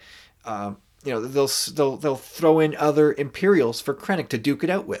die. They'll throw in other Imperials for Krennic to duke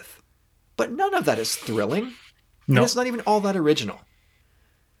it out with. But none of that is thrilling. No. And it's not even all that original.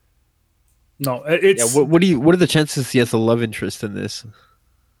 No, Yeah. it's What are the chances he has a love interest in this?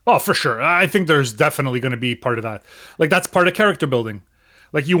 oh for sure. I think there's definitely going to be part of that. Like that's part of character building.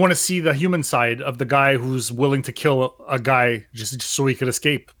 Like you want to see the human side of the guy who's willing to kill a guy just so he could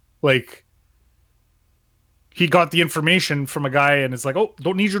escape. Like he got the information from a guy and it's like, oh,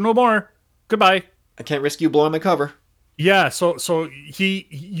 don't need you no more. Goodbye. I can't risk you blowing my cover. Yeah, so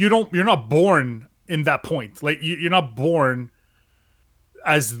you're not born in that point. Like you're not born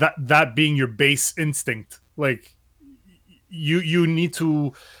as that being your base instinct. Like you need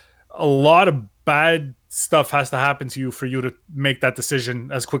to a lot of bad stuff has to happen to you for you to make that decision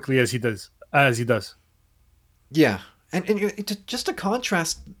as quickly as he does. Yeah, and just to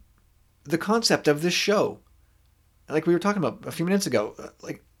contrast the concept of this show, like we were talking about a few minutes ago,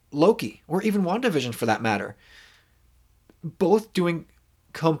 like Loki or even WandaVision for that matter, both doing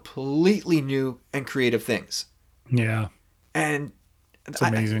completely new and creative things. Yeah, And it's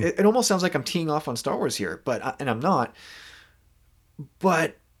amazing. it almost sounds like I'm teeing off on Star Wars here, and I'm not.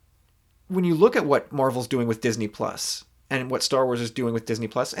 But when you look at what Marvel's doing with Disney Plus and what Star Wars is doing with Disney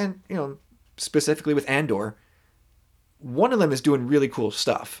Plus, and specifically with Andor, one of them is doing really cool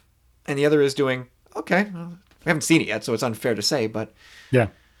stuff, and the other is doing okay. Well, we haven't seen it yet, so it's unfair to say, but Yeah,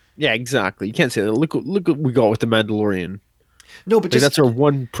 Yeah, exactly. You can't say that. Look what we got with the Mandalorian. no, but Like, just that's our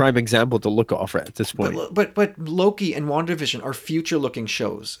one prime example to look off at this point. but Loki and WandaVision are future-looking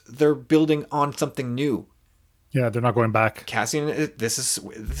shows. They're building on something new. yeah, they're not going back. Cassian, this is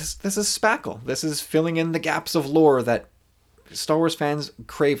spackle. This is filling in the gaps of lore that Star Wars fans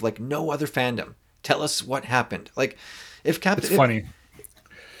crave like no other fandom. Tell us what happened. Like if Captain, It's funny.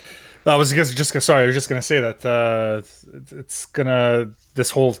 I was sorry. I was just gonna say that it's gonna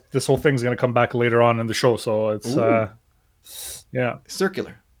this whole thing's gonna come back later on in the show. So it's yeah,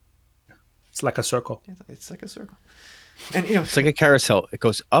 circular. it's like a circle. It's like a circle, and It's like a carousel. It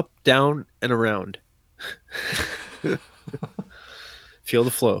goes up, down, and around. Feel the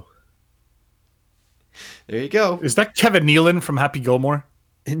flow. there you go. Is that Kevin Nealon from Happy Gilmore?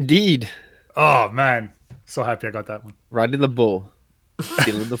 Indeed. Oh man, so happy I got that one. Riding the bull.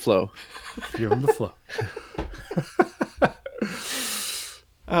 Feeling the flow. Feeling the flow.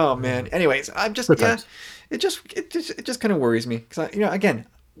 Oh man. Anyways, I'm just Good yeah. times. It just kind of worries me because again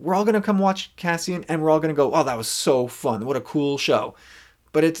we're all gonna come watch Cassian and we're all gonna go, oh, that was so fun. What a cool show.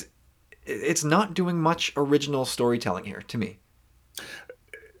 But it's not doing much original storytelling here to me.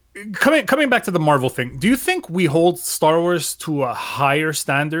 Coming back to the Marvel thing, do you think we hold Star Wars to a higher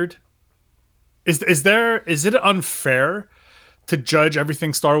standard? Is it unfair to judge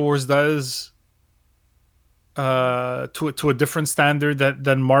everything Star Wars does to a different standard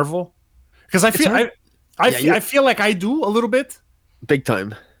than Marvel? Because I feel I feel like I do a little bit. Big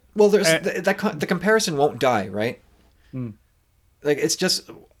time. Well, there's the comparison won't die, right? Like it's just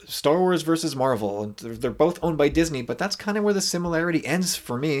Star Wars versus Marvel, and they're both owned by Disney, but that's kind of where the similarity ends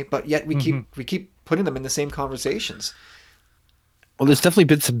for me. But yet we keep putting them in the same conversations. Well, there's definitely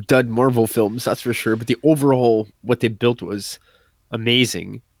been some dud Marvel films, that's for sure. But the overall, what they built was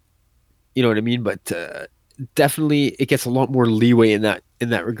amazing. You know what I mean? But definitely, it gets a lot more leeway in that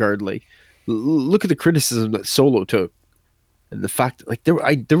regard. Like, look at the criticism that Solo took, and the fact like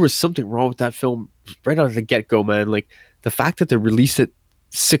there was something wrong with that film right out of the get go, man. Like the fact that they released it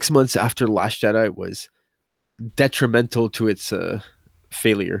 6 months after Last Jedi was detrimental to its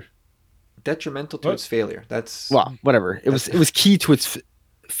failure. Detrimental to its failure. That's Well, whatever. It was key to its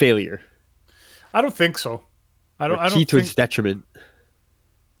failure. I don't think so. I don't Key to think, its detriment.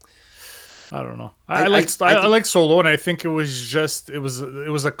 I don't know. I I like Solo, and I think it was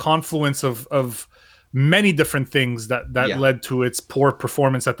a confluence of many different things that Yeah. led to its poor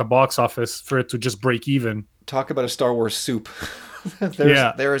performance at the box office for it to just break even. talk about a Star Wars soup.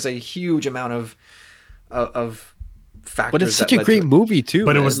 Yeah. There is a huge amount of factors. But it's such that a led great to it. movie too.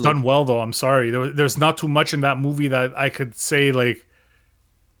 But it man. was done well, though. I'm sorry. There's not too much in that movie that I could say like,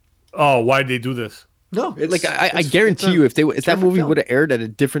 oh, why did they do this? No, it's, Like I it's- guarantee it's a you, if that terrific movie film. would have aired at a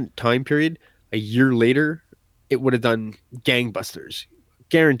different time period, a year later, it would have done gangbusters.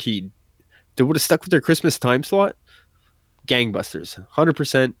 Guaranteed. They would have stuck with their Christmas time slot. Gangbusters,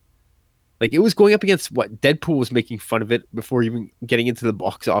 100%. Like it was going up against what Deadpool was making fun of it before even getting into the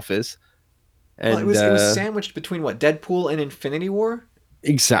box office. And Well, it was sandwiched between what Deadpool and Infinity War,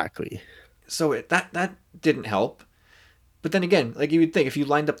 exactly. so that didn't help. But then again, like you would think, if you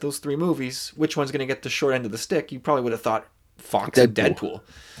lined up those three movies, which one's going to get the short end of the stick? You probably would have thought Fox and Deadpool,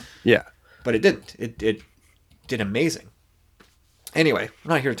 Yeah. but it didn't. It did amazing. Anyway, I'm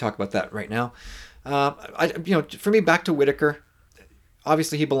not here to talk about that right now. For me, back to Whitaker.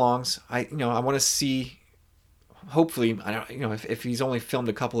 Obviously, he belongs. I want to see hopefully, I don't, if he's only filmed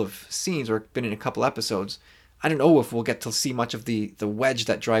a couple of scenes or been in a couple episodes, I don't know if we'll get to see much of the wedge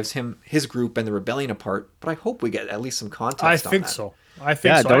that drives his group and the rebellion apart. But I hope we get at least some context. I on think that. so. I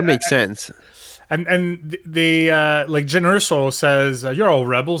think Yeah, so. that would make sense. And they like Jyn Erso says, "You're all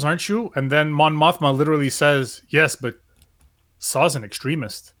rebels, aren't you?" And then Mon Mothma literally says, "Yes, but Saw's an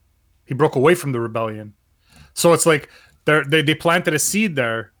extremist. He broke away from the rebellion." So it's like they planted a seed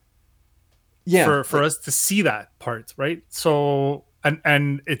there for us to see that part, right? So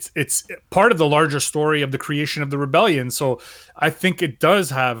and it's part of the larger story of the creation of the rebellion. So I think it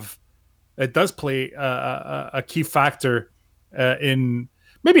does play a key factor in,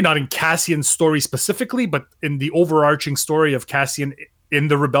 maybe not in Cassian's story specifically, but in the overarching story of Cassian in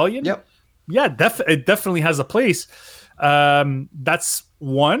the rebellion. Yep. Yeah, it definitely has a place. That's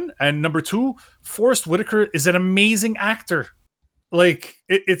one. And number two, Forrest Whitaker is an amazing actor. Like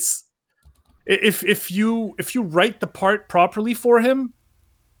it's if you write the part properly for him,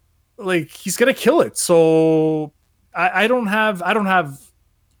 like he's gonna kill it. So I don't have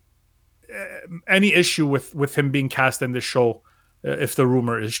any issue with him being cast in this show if the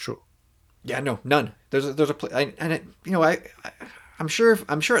rumor is true. Yeah, no, none. I'm sure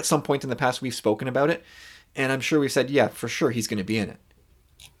at some point in the past we've spoken about it, and I'm sure we've said, yeah, for sure he's going to be in it.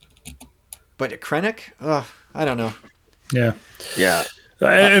 But Krennic, I don't know. Yeah.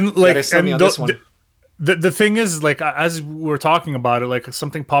 And like, the thing is, like, as we were talking about it, like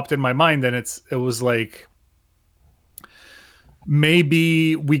something popped in my mind, and it was like,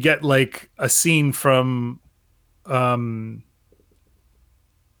 maybe we get like a scene from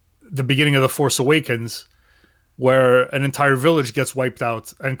the beginning of The Force Awakens where an entire village gets wiped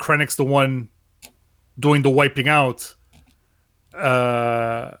out and Krennic's the one doing the wiping out,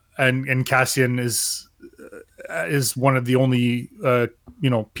 and Cassian is one of the only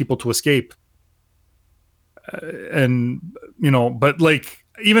people to escape, but like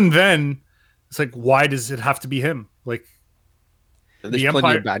even then it's like, why does it have to be him? Like, there's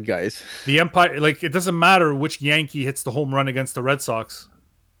plenty of bad guys. The Empire, like, it doesn't matter which Yankee hits the home run against the Red Sox.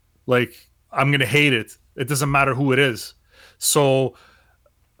 Like, I'm going to hate it. It doesn't matter who it is. So,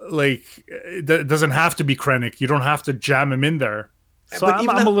 like, it doesn't have to be Krennic. You don't have to jam him in there. So but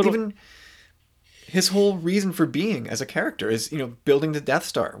even his whole reason for being as a character is, building the Death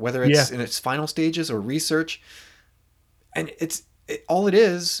Star, whether it's in its final stages or research. And all it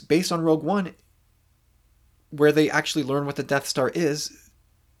is, based on Rogue One, where they actually learn what the Death Star is,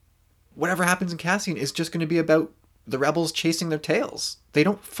 whatever happens in Cassian is just going to be about the rebels chasing their tails. They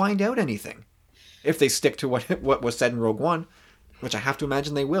don't find out anything if they stick to what was said in Rogue One, which I have to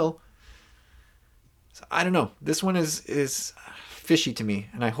imagine they will. So, I don't know. This one is fishy to me,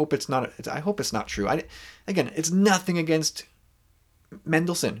 and I hope it's not. I hope it's not true. Again, it's nothing against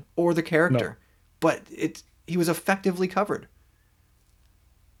Mendelsohn or the character, but he was effectively covered.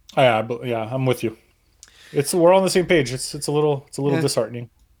 Yeah, I'm with you. We're on the same page. It's a little disheartening.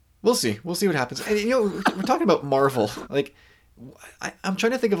 We'll see what happens. And we're talking about Marvel. Like, I'm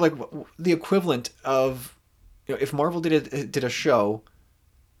trying to think of like the equivalent of, if Marvel did a show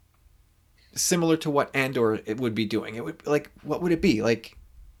similar to what Andor it would be doing. It would, like, what would it be? Like,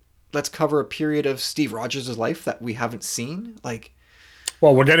 let's cover a period of Steve Rogers' life that we haven't seen. Like,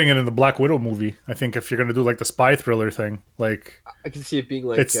 well, we're getting it in the Black Widow movie. I think if you're gonna do like the spy thriller thing, like, I can see it being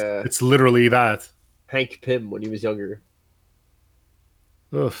like it's literally that. Hank Pym when he was younger.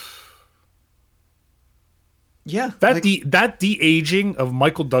 Ugh. Yeah, that de-aging of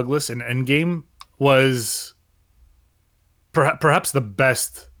Michael Douglas in Endgame was perhaps the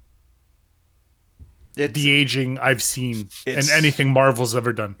best de-aging I've seen in anything Marvel's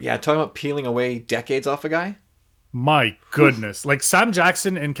ever done. Yeah, talking about peeling away decades off a guy. My goodness. Like, Sam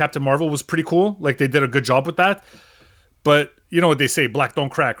Jackson in Captain Marvel was pretty cool. Like, they did a good job with that. But you know what they say, black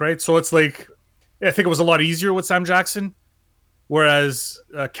don't crack, right? So it's like, I think it was a lot easier with Sam Jackson. Whereas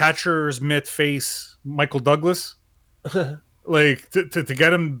catcher's mitt face Michael Douglas, like to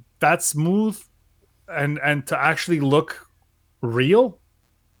get him that smooth and to actually look real.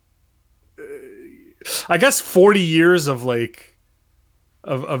 I guess 40 years of like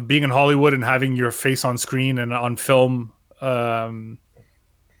of being in Hollywood and having your face on screen and on film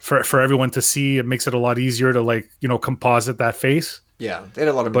for everyone to see, it makes it a lot easier to, like, composite that face. Yeah, they had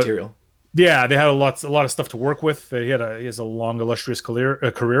a lot of material. Yeah, they had a lot of stuff to work with. He has a long, illustrious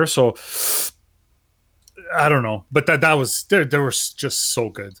career. So I don't know, but that was they were just so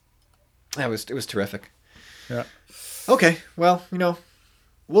good. It was terrific. Yeah. Okay, well,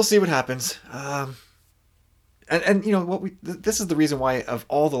 we'll see what happens. And this is the reason why, of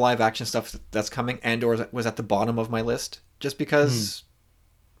all the live action stuff that's coming, Andor was at the bottom of my list, just because.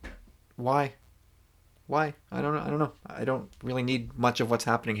 Why Why? I don't know. I don't know. I don't really need much of what's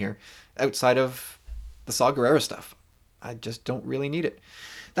happening here outside of the Saw Gerrera stuff. I just don't really need it.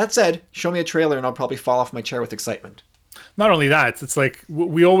 That said, show me a trailer and I'll probably fall off my chair with excitement. Not only that, it's like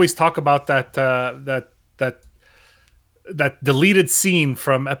we always talk about that deleted scene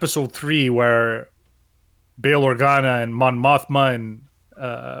from episode 3 where Bail Organa and Mon Mothma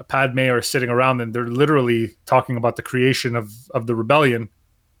and Padme are sitting around and they're literally talking about the creation of the rebellion.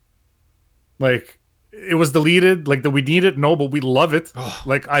 Like, it was deleted. Like, do we need it? No, but we love it.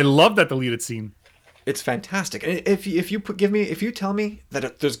 Like, I love that deleted scene. It's fantastic. And if you tell me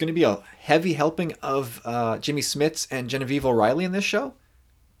that there's going to be a heavy helping of Jimmy Smits and Genevieve O'Reilly in this show,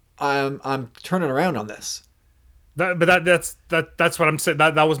 I'm turning around on this. That's what I'm saying.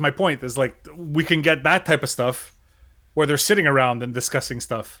 That was my point. Is like we can get that type of stuff where they're sitting around and discussing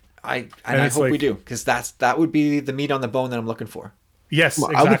stuff. I hope we do, because that would be the meat on the bone that I'm looking for. Yes,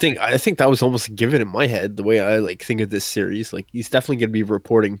 Well, exactly. I think that was almost a given in my head, the way I like think of this series. Like, he's definitely going to be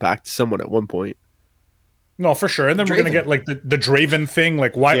reporting back to someone at one point. No, for sure. And then we're gonna Draven. get like the Draven thing.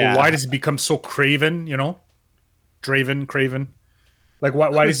 Like, why Yeah. why does he become so craven? You know, Craven. Like,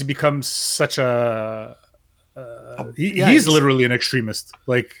 why does he become such a? He's literally an extremist.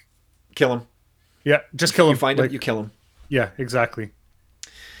 Like, Kill him. yeah, just kill him. You find like, him, you kill him. Yeah, exactly.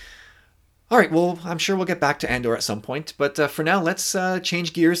 All right, well, I'm sure we'll get back to Andor at some point, but for now, let's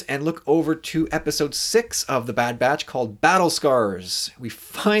change gears and look over to episode 6 of The Bad Batch, called Battle Scars. We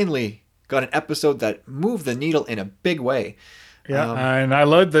finally got an episode that moved the needle in a big way. Yeah, and I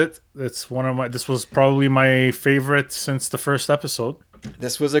loved it. This was probably my favorite since the first episode.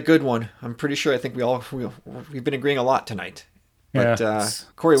 This was a good one. I'm pretty sure. I think we've been agreeing a lot tonight. But Yeah,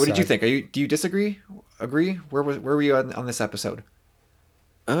 Corey, what did you sad. think? Do you disagree? Agree? Where were you on this episode?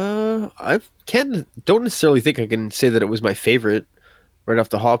 I don't necessarily think I can say that it was my favorite right off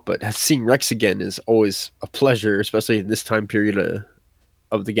the hop, but seeing Rex again is always a pleasure, especially in this time period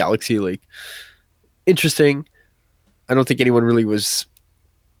of the galaxy. Like, interesting. I don't think anyone really was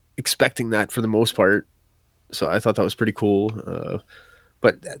expecting that for the most part, so I thought that was pretty cool.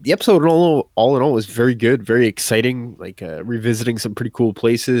 But the episode all in all was very good, very exciting. Like, revisiting some pretty cool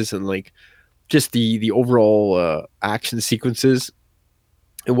places, and like just the overall action sequences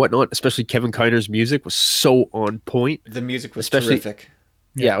and whatnot. Especially Kevin Kiner's music was so on point. The music was Especially- terrific.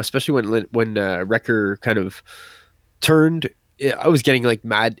 Yeah, especially when Wrecker kind of turned. I was getting like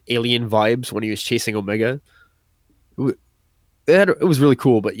mad alien vibes when he was chasing Omega. It was really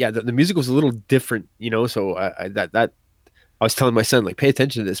cool, but yeah, the music was a little different, you know. So I was telling my son, like, pay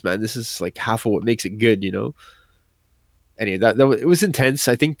attention to this, man. This is like half of what makes it good, you know. Anyway, it was intense.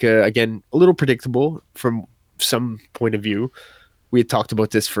 I think again, a little predictable from some point of view. We had talked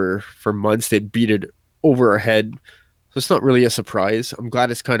about this for months. They'd beat it over our head, so it's not really a surprise. I'm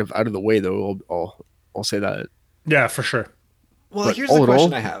glad it's kind of out of the way, though. I'll say that. Yeah, for sure. Well, But here's all the in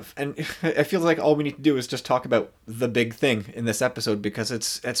question all- I have, and I feel like all we need to do is just talk about the big thing in this episode, because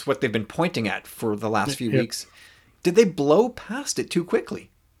it's what they've been pointing at for the last few Yep. weeks. Did they blow past it too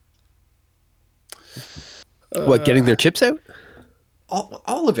quickly? What, getting their chips out?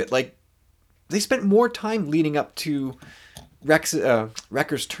 All of it. Like, they spent more time leading up to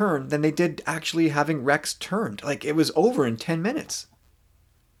Wrecker's turn than they did actually having Rex turned. Like, it was over in 10 minutes.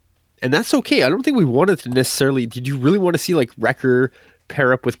 And that's okay. I don't think we wanted to necessarily. Did you really want to see like Wrecker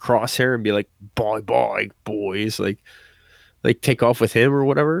pair up with Crosshair and be like, bye bye, boys, like take off with him or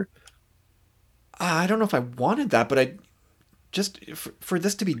whatever? I don't know if I wanted that, but I just for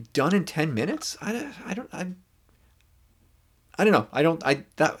this to be done in 10 minutes, I don't know.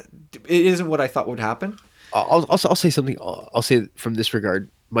 That it isn't what I thought would happen. I'll say something. I'll say from this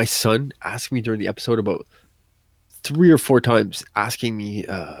regard. My son asked me during the episode about 3 or 4 times, asking me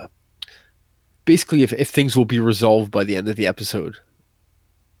basically if things will be resolved by the end of the episode.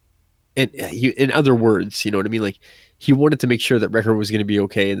 And in other words, you know what I mean? Like, he wanted to make sure that Wrecker was going to be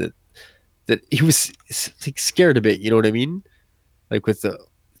okay, and that he was like scared a bit. You know what I mean? Like, with the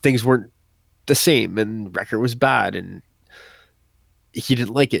things weren't the same, and Wrecker was bad, and he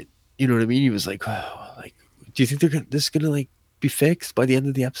didn't like it. You know what I mean? He was like, oh, like, do you think this is gonna like be fixed by the end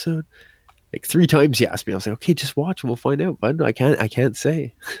of the episode? Like 3 times he asked me. I was like, okay, just watch and we'll find out. But I can't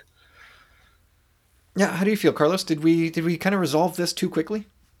say. Yeah, how do you feel, Carlos? Did we kind of resolve this too quickly?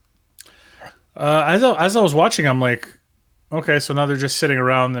 As I was watching, I'm like, okay, so now they're just sitting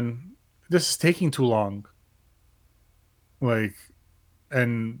around, and this is taking too long. Like,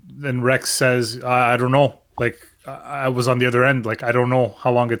 and then Rex says, I don't know. Like, I was on the other end. Like, I don't know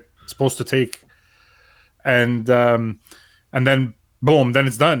how long it's supposed to take. And then boom, then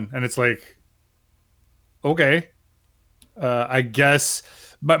it's done, and it's like, okay, I guess.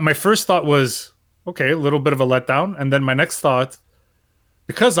 But my first thought was, okay, a little bit of a letdown. And then my next thought,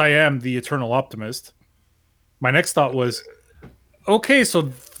 because I am the eternal optimist, my next thought was, okay,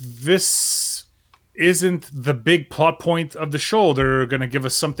 so this isn't the big plot point of the show. They're going to give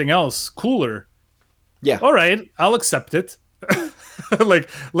us something else cooler. Yeah. All right, I'll accept it. Like,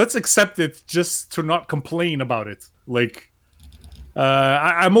 let's accept it just to not complain about it. Like,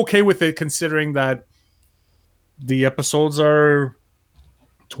 I'm okay with it considering that the episodes are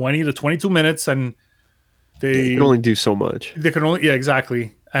 20 to 22 minutes and You can only do so much. they can only, yeah,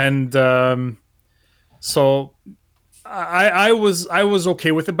 exactly. And so I was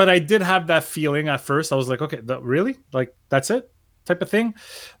okay with it, but I did have that feeling at first. I was like, okay, really? Like, that's it? Type of thing.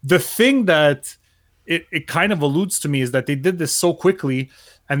 The thing that it kind of alludes to me is that they did this so quickly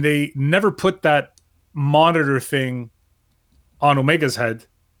and they never put that monitor thing on Omega's head.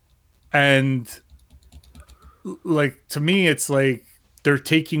 And like, to me, it's like they're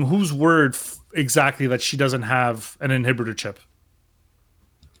taking whose word exactly that she doesn't have an inhibitor chip.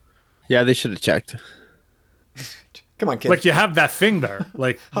 Yeah, they should have checked. Come on, kid. Like, you have that thing there.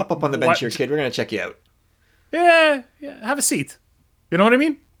 Like, Hop up on the bench here, kid. We're going to check you out. yeah, have a seat. You know what I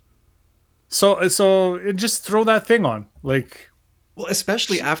mean? So just throw that thing on. Like, Well,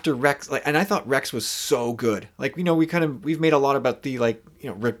 especially after Rex, like, and I thought Rex was so good. Like, you know, we've made a lot about the, like, you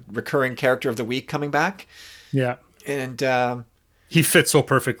know, recurring character of the week coming back, yeah, and he fits so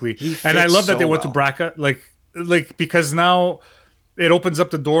perfectly. He And I fits love that so they went to well. Braca, like because now it opens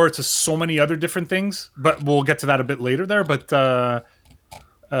up the door to so many other different things. But we'll get to that a bit later there. But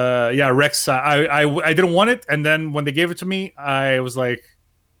yeah, Rex, I didn't want it, and then when they gave it to me, I was like,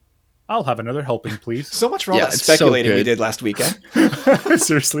 I'll have another helping, please. so much for all Yeah, that it's so speculating we good. did last weekend,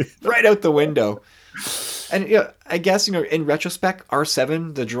 Seriously. right out the window. And yeah, I guess, you know, in retrospect,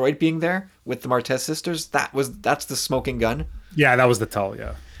 R7, the droid being there with the Martez sisters, that's the smoking gun. Yeah, that was the tell.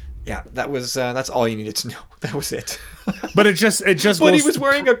 Yeah, Yeah, that's all you needed to know. That was it. but it just But goes he was to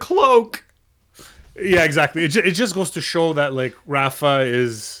wearing a cloak. Yeah, exactly. It just goes to show that, like, Rafa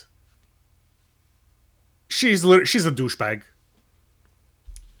is she's a douchebag.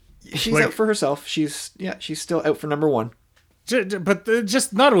 She's Like- out for herself. She's still out for number one. But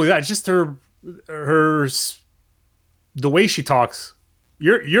just not only that, just her the way she talks.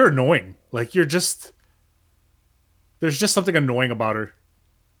 You're annoying. Like, there's just something annoying about her.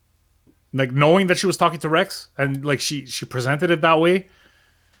 Like, knowing that she was talking to Rex and like she presented it that way,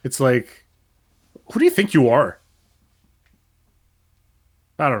 it's like, who do you think you are?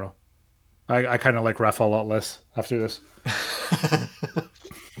 I don't know. I kind of like Rafa a lot less after this.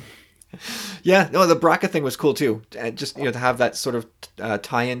 Yeah, no, the Braca thing was cool too. And just, you know, to have that sort of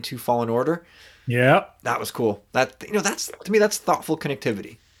tie-in to Fallen Order, Yeah. that was cool. That, you know, that's, to me, that's thoughtful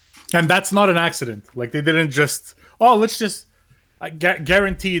connectivity. And that's not an accident. Like, they didn't just, oh, let's just,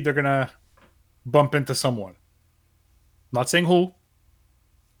 guaranteed they're gonna bump into someone. Not saying who,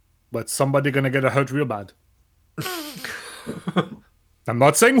 but somebody gonna get hurt real bad. I'm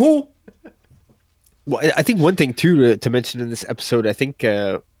not saying who. Well, I think one thing too to mention in this episode, I think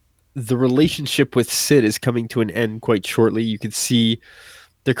the relationship with Sid is coming to an end quite shortly. You can see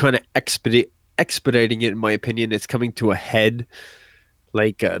they're kind of expediting it, in my opinion. It's coming to a head.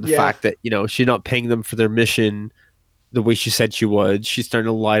 Like the Yeah. fact that, you know, she's not paying them for their mission the way she said she would. She's starting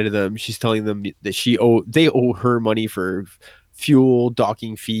to lie to them. She's telling them that they owe her money for fuel,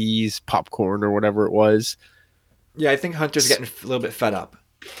 docking fees, popcorn, or whatever it was. Yeah, I think Hunter's getting a little bit fed up.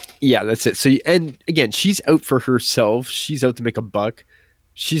 Yeah, that's it. So, and again, she's out for herself. She's out to make a buck.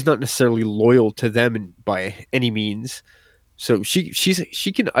 She's not necessarily loyal to them by any means. So she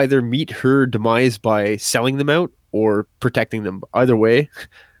can either meet her demise by selling them out or protecting them. Either way,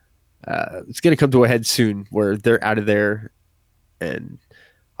 it's going to come to a head soon where they're out of there, and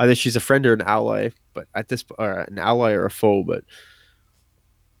either she's a friend or an ally. But at this, or an ally or a foe. But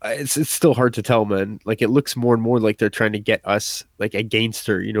it's still hard to tell, man. Like, it looks more and more like they're trying to get us like against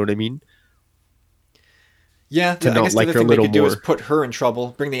her. You know what I mean? Yeah, To I not guess the like other her a thing they little could do is more. put her in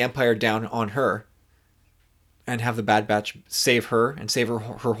trouble, bring the Empire down on her, and have the Bad Batch save her and save her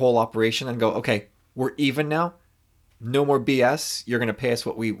whole operation, and go, okay, we're even now. No more BS. You're gonna pay us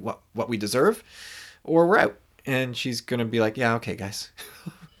what we deserve, or we're out. And she's gonna be like, yeah, okay, guys,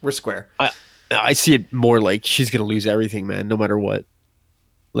 we're square. I see it more like she's gonna lose everything, man, no matter what.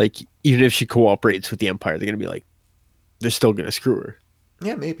 Like, even if she cooperates with the Empire, they're gonna be like, they're still gonna screw her.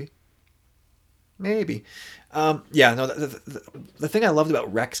 Yeah, maybe. Yeah, no. The thing I loved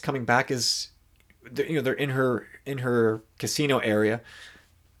about Rex coming back is, they're in her casino area,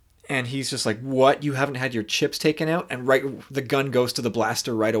 and he's just like, "What? You haven't had your chips taken out?" And the gun goes to the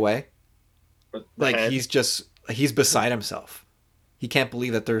blaster right away. Like, he's beside himself. He can't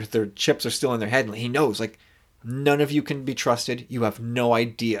believe that their chips are still in their head, and he knows like none of you can be trusted. You have no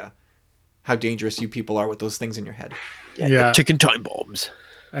idea how dangerous you people are with those things in your head. Yeah. Chicken time bombs.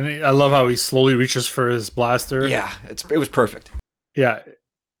 And I love how he slowly reaches for his blaster. Yeah, it was perfect. Yeah.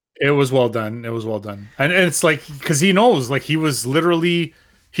 It was well done. It was well done. And it's like, because he knows, like, he was literally,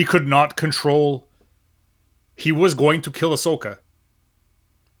 he could not control, he was going to kill Ahsoka.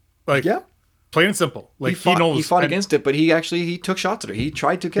 Like, Yeah. plain and simple. Like, he knows. He fought against it, but he took shots at her. He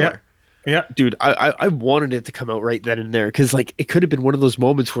tried to kill her. Yeah. Dude, I wanted it to come out right then and there, because like it could have been one of those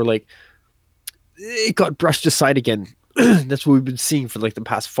moments where like it got brushed aside again. That's what we've been seeing for like the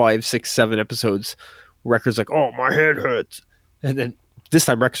past 5, 6, 7 episodes. Wrecker's like, oh, my head hurts. And then this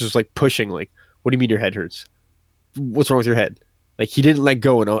time Wrecker was like pushing, like, what do you mean your head hurts? What's wrong with your head? Like, he didn't let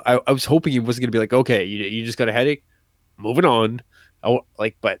go. And I was hoping he wasn't going to be like, okay, you just got a headache? Moving on.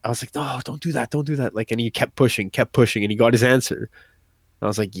 But I was like, no, don't do that. Don't do that. Like, and he kept pushing, and he got his answer. And I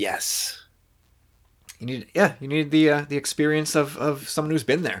was like, yes. You need the experience of someone who's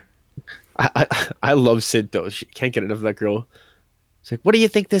been there. I love Sid though. She can't get enough of that girl. It's like, what do you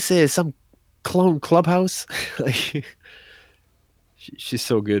think this is? Some clone clubhouse? Like, she's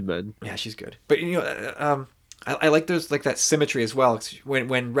so good, man. Yeah, she's good. But I like there's like that symmetry as well.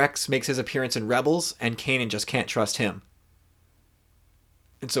 When Rex makes his appearance in Rebels, and Kanan just can't trust him,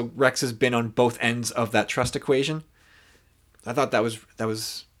 and so Rex has been on both ends of that trust equation. I thought that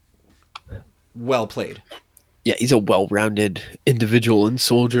was well played. Yeah, he's a well-rounded individual and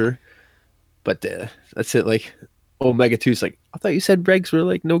soldier. But that's it. Like, Omega 2's like, I thought you said Regs were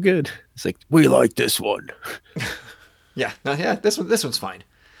like no good. It's like, we like this one. Yeah, this one's fine.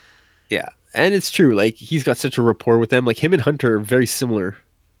 Yeah, and it's true. Like, he's got such a rapport with them. Like, him and Hunter are very similar.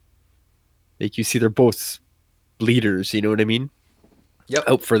 Like, you see, they're both leaders. You know what I mean? Yep.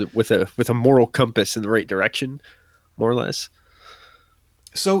 Out with a moral compass in the right direction, more or less.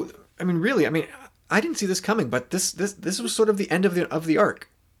 So, I mean, really, I didn't see this coming, but this was sort of the end of the arc.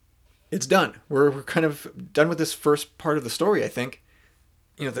 It's done. We're kind of done with this first part of the story, I think.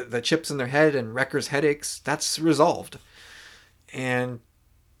 You know, the chips in their head and Wrecker's headaches, that's resolved. And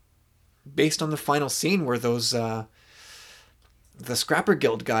based on the final scene where those the Scrapper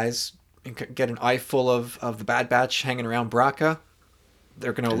Guild guys get an eye full of the Bad Batch hanging around Braca,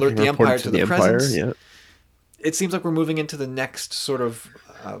 they're going to alert the Empire to the presence. Yeah. It seems like we're moving into the next sort of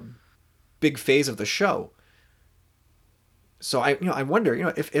big phase of the show. So I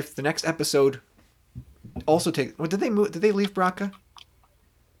wonder, if the next episode also take. Did they leave Braca?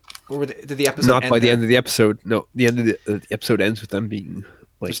 Or did the episode not end by the there? end of the episode? No, the end of the episode ends with them being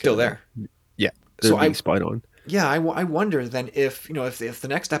like They're still there. Yeah, they're So being spied on. Yeah, I wonder then if the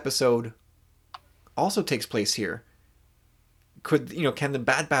next episode also takes place here. Can the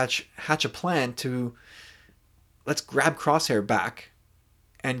Bad Batch hatch a plan to let's grab Crosshair back,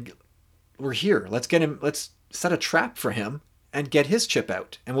 and we're here. Let's get him. Let's set a trap for him and get his chip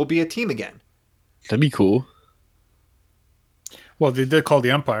out, and we'll be a team again. That'd be cool. Well, they did call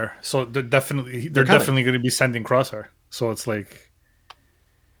the Empire, so they're definitely going to be sending Crosshair. So it's like,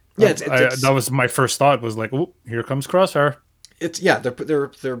 Yeah, that was my first thought. Was like, oh, here comes Crosshair.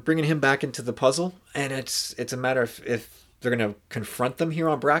 They're bringing him back into the puzzle, and it's a matter of if they're going to confront them here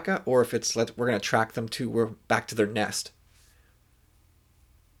on Braca, or if we're going to track them back to their nest.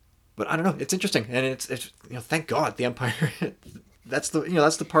 But I don't know. It's interesting, and it's thank God the Empire. that's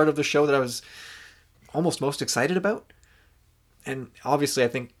the part of the show that I was almost most excited about, and obviously I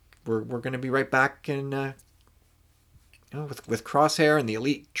think we're going to be right back in with Crosshair and the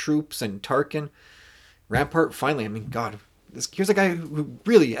elite troops and Tarkin, Rampart. Finally, God, here's a guy who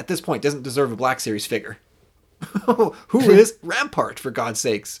really at this point doesn't deserve a Black Series figure. Who is Rampart, for God's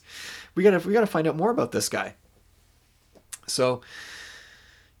sakes? We gotta find out more about this guy. So.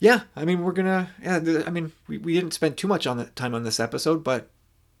 Yeah, we're gonna. Yeah, we didn't spend too much time on this episode, but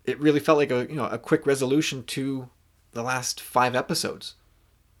it really felt like a quick resolution to the last 5 episodes.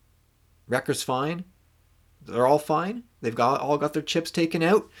 Wrecker's fine. They're all fine. They've all got their chips taken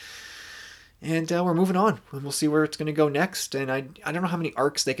out, and we're moving on. And we'll see where it's gonna go next. And I don't know how many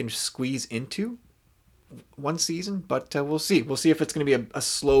arcs they can squeeze into one season, but we'll see. We'll see if it's gonna be a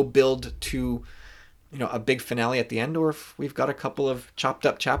slow build to. A big finale at the end, or if we've got a couple of chopped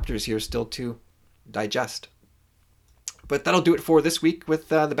up chapters here still to digest. But that'll do it for this week with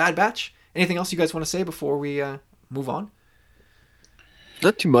the Bad Batch. Anything else you guys want to say before we move on?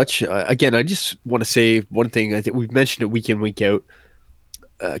 Not too much. Again, I just want to say one thing. I think we've mentioned it week in, week out.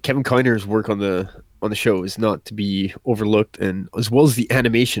 Kevin Kiner's work on the show is not to be overlooked, and as well as the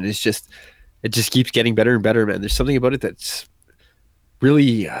animation, it just keeps getting better and better, man. There's something about it that's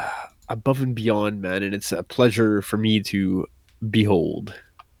really above and beyond, man, and it's a pleasure for me to behold.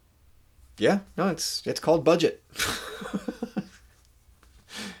 Yeah, no, it's called budget.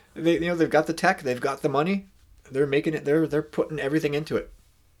 They've got the tech, they've got the money, they're making it. They're putting everything into it.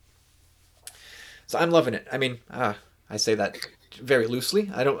 So I'm loving it. I mean, I say that very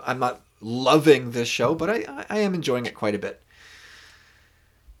loosely. I'm not loving this show, but I am enjoying it quite a bit.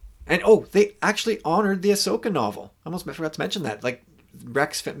 And they actually honored the Ahsoka novel. I almost forgot to mention that. Like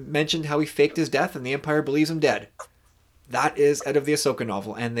Rex mentioned how he faked his death, and the Empire believes him dead. That is out of the Ahsoka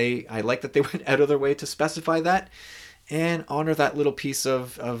novel, and I like that they went out of their way to specify that and honor that little piece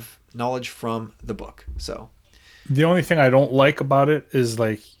of knowledge from the book. So The only thing I don't like about it is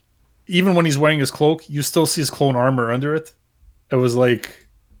like, even when he's wearing his cloak, you still see his clone armor under it. It was like,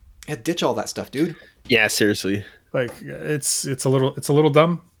 yeah, ditch all that stuff, dude. Yeah, seriously. like it's a little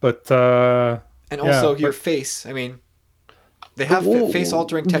dumb, but And also yeah, your but- face. I mean, they have Whoa, face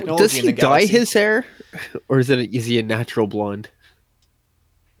altering technology Does in he the dye galaxy. his hair, or is he a natural blonde?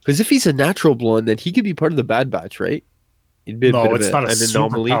 Because if he's a natural blonde, then he could be part of the Bad Batch, right? It'd be a bit no, of it's not a an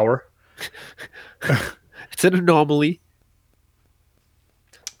anomaly. superpower. It's an anomaly.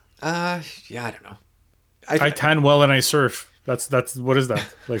 Yeah, I don't know. I tan well and I surf. That's what is that?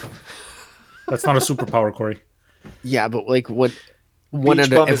 Like, that's not a superpower, Corey. Yeah, but like one out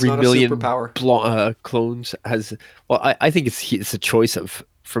bum of is every not a million superpower. clones has. Well, I think it's a choice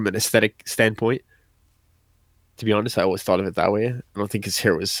from an aesthetic standpoint. To be honest, I always thought of it that way. I don't think his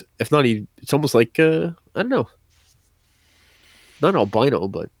hair was. If not, it's almost like I don't know, not albino,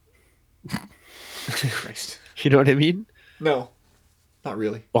 but Christ. you know what I mean. No, not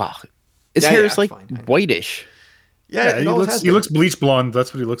really. Wow, his Yeah, hair yeah, is like fine, I know. whitish. Yeah, he it always has looks been. bleach blonde.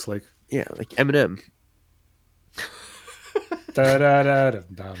 That's what he looks like. Yeah, like Eminem. Da, da, da,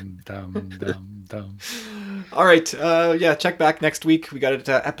 dum, dum, dum, dum. All right. Yeah, check back next week. We got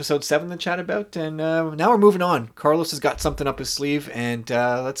episode 7 to chat about, and now we're moving on. Carlos has got something up his sleeve, and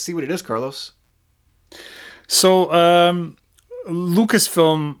let's see what it is, Carlos. So,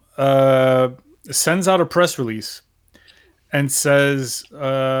 Lucasfilm sends out a press release and says,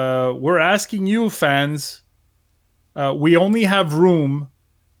 "We're asking you, fans. We only have room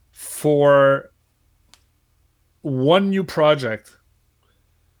for one new project,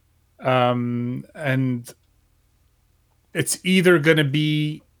 and it's either going to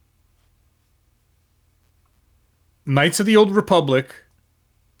be Knights of the Old Republic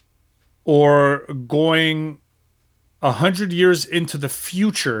or going 100 years into the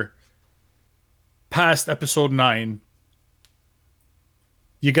future past episode 9.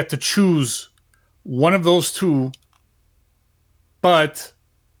 You get to choose one of those two, but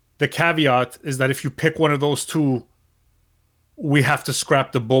the caveat is that if you pick one of those two, we have to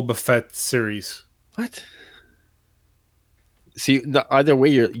scrap the Boba Fett series." What? See, either way,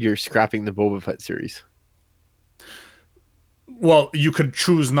 you're scrapping the Boba Fett series. Well, you could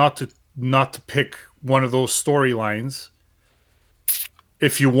choose not to pick one of those storylines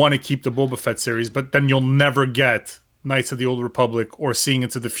if you want to keep the Boba Fett series, but then you'll never get Knights of the Old Republic or Seeing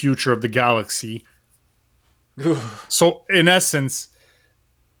Into the Future of the Galaxy. So, in essence,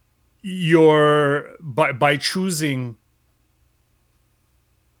 you're by choosing.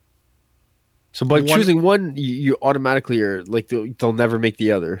 So by One- choosing one, you automatically are like they'll never make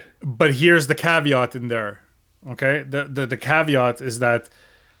the other. But here's the caveat in there. Okay, the caveat is that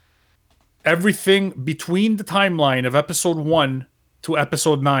everything between the timeline of episode 1 to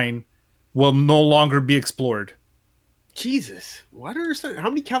episode 9 will no longer be explored. Jesus, I don't understand. How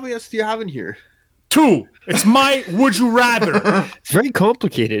many caveats do you have in here? 2. It's my would you rather. It's very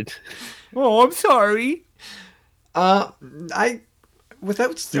complicated. Oh, I'm sorry. I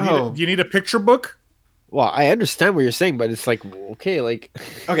without Do you need a picture book? Well, I understand what you're saying, but it's like okay, like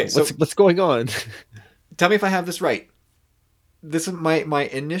Okay, so what's going on? tell me if I have this right. This is my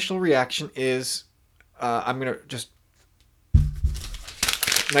initial reaction is I'm gonna just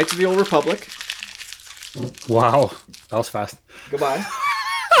Knights of the Old Republic. Wow, that was fast. Goodbye.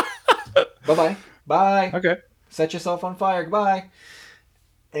 Bye-bye. Bye. Okay. Set yourself on fire. Goodbye.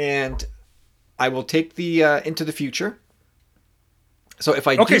 And I will take the Into the Future. So if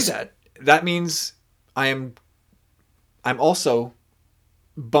I Okay, do so- that, that means I'm also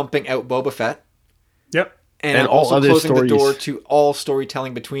bumping out Boba Fett. Yep. And And I'm all also other closing the door stories. to all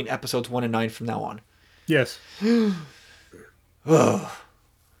storytelling between episodes 1 and 9 from now on. Yes. Oh,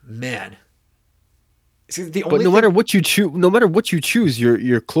 man. See, the But only no matter what you choose,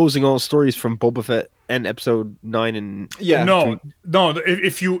 you're closing all stories from Boba Fett and episode 9 and yeah, No.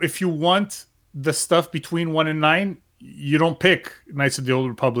 If you want the stuff between 1 and 9, you don't pick Knights of the Old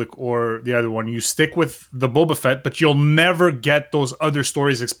Republic or the other one. You stick with the Boba Fett, but you'll never get those other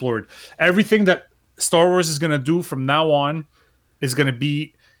stories explored. Everything that Star Wars is going to do from now on is going to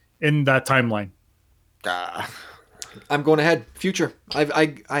be in that timeline? I'm going ahead. Future.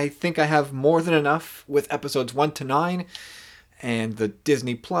 I think I have more than enough with episodes 1 to 9 and the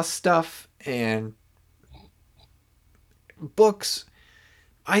Disney Plus stuff and books.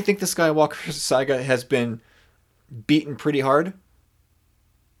 I think the Skywalker saga has been beaten pretty hard.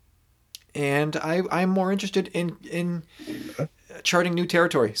 And I'm more interested in charting new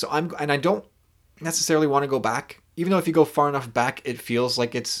territory. So I don't necessarily want to go back. Even though if you go far enough back, it feels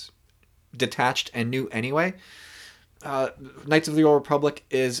like it's detached and new anyway. Knights of the Old Republic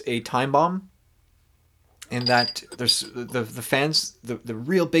is a time bomb, in that there's the fans, the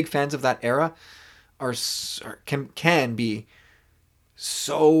real big fans of that era, can be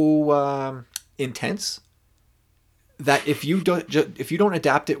so intense that if you don't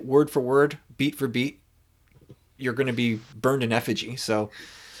adapt it word for word, beat for beat, you're going to be burned in effigy. So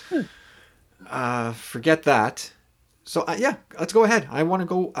forget that. So yeah, let's go ahead. I want to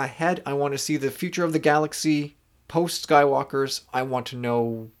go ahead. I want to see the future of the galaxy post Skywalkers. I want to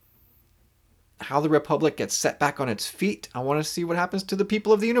know how the Republic gets set back on its feet. I want to see what happens to the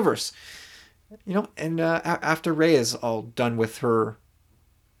people of the universe. And after Rey is all done with her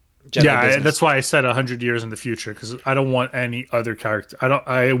Jedi business. That's why I said 100 years in the future, because I don't want any other character.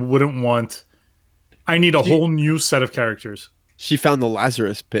 I wouldn't want. I need a whole new set of characters. She found the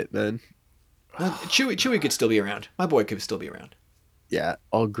Lazarus pit, man. Chewie could still be around. My boy could still be around. Yeah,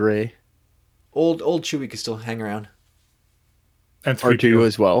 all gray. Old Chewie could still hang around. And R2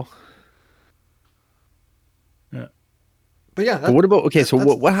 as well. Yeah. But yeah. But what about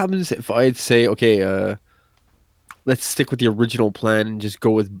what happens if I'd say, okay, let's stick with the original plan and just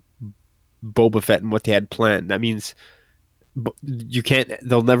go with Boba Fett and what they had planned? That means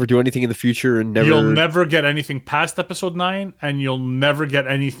they'll never do anything in the future, and you'll never get anything past episode 9, and you'll never get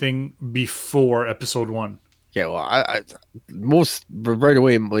anything before episode 1. Yeah, well, I right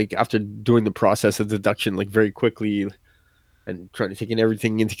away, like after doing the process of deduction, like very quickly, and trying to take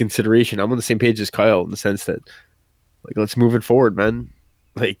everything into consideration, I'm on the same page as Kyle in the sense that, like, let's move it forward, man.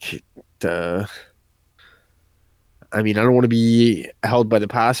 Like, I mean, I don't want to be held by the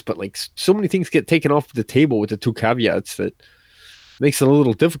past, but like so many things get taken off the table with the two caveats that makes it a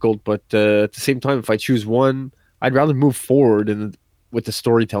little difficult. But at the same time, if I choose one, I'd rather move forward with the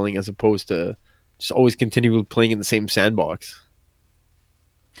storytelling as opposed to just always continue playing in the same sandbox.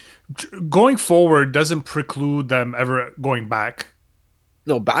 Going forward doesn't preclude them ever going back.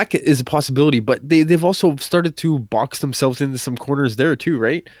 No, back is a possibility, but they've also started to box themselves into some corners there too,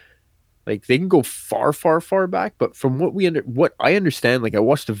 right? Like they can go far, far, far back, but from what I understand, like I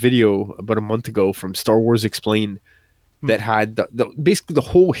watched a video about a month ago from Star Wars Explained that had basically the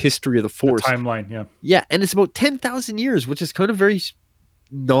whole history of the Force timeline. Yeah, and it's about 10,000 years, which is kind of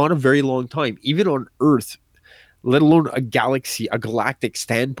not a very long time, even on Earth, let alone a galactic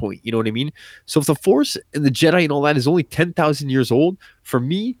standpoint. You know what I mean? So if the Force and the Jedi and all that is only 10,000 years old, for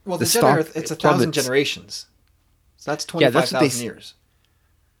me, well, the Jedi Earth, it's 1,000 generations, so that's 25,000 years.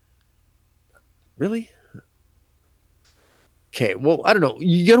 Really? Okay, well, I don't know.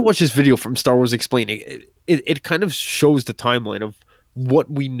 You got to watch this video from Star Wars Explaining. It kind of shows the timeline of what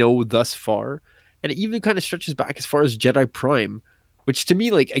we know thus far, and it even kind of stretches back as far as Jedi Prime, which to me,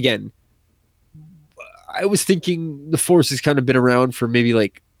 like, again, I was thinking the Force has kind of been around for maybe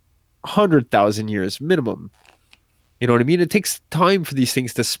like 100,000 years minimum. You know what I mean? It takes time for these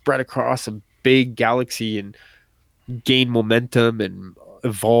things to spread across a big galaxy and gain momentum and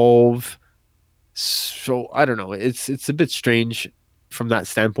evolve. So I don't know. It's a bit strange from that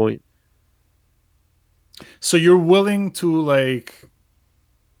standpoint. So you're willing to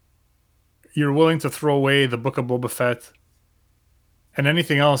throw away the Book of Boba Fett and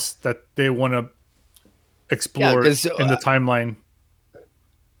anything else that they want to explore in the timeline?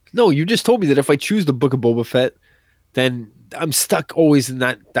 No, you just told me that if I choose the Book of Boba Fett, then I'm stuck always in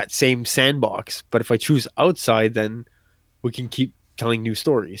that same sandbox. But if I choose outside, then we can keep telling new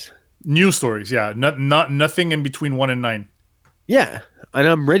stories. New stories, yeah. Nothing in between 1 and 9. Yeah, and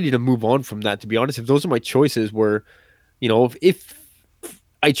I'm ready to move on from that, to be honest. If those are my choices where, if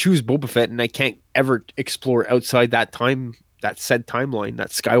I choose Boba Fett and I can't ever explore outside that said timeline, that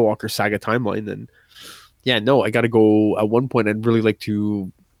Skywalker saga timeline, then yeah, no, I got to go. At one point, I'd really like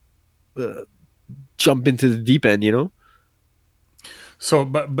to jump into the deep end, So,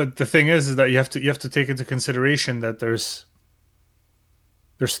 but the thing is that you have to take into consideration that there's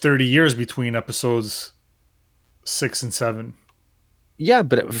 30 years between episodes 6 and 7. Yeah,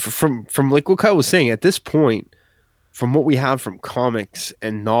 but from like what Kyle was saying, at this point, from what we have from comics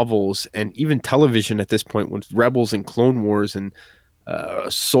and novels and even television at this point with Rebels and Clone Wars and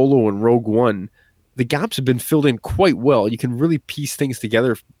Solo and Rogue One, the gaps have been filled in quite well. You can really piece things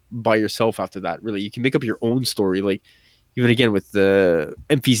together by yourself after that. Really, you can make up your own story. Like even again with the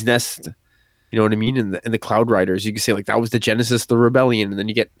Enfys Nest, you know what I mean, and the Cloud Riders, you can say like that was the genesis of the rebellion, and then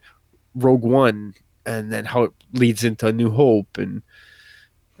you get Rogue One, and then how it leads into A New Hope, and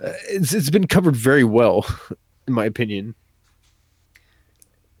it's been covered very well, in my opinion.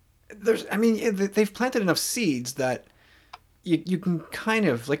 They've planted enough seeds that you can kind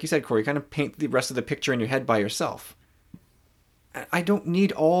of, like you said, Corey, kind of paint the rest of the picture in your head by yourself. I don't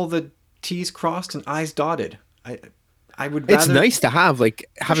need all the T's crossed and I's dotted. I would rather... It's nice to have, like,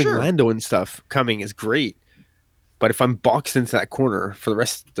 having sure. Lando and stuff coming is great. But if I'm boxed into that corner for the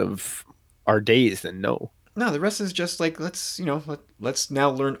rest of our days, then no. No, the rest is just like, let's now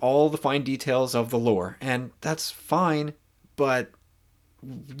learn all the fine details of the lore. And that's fine, but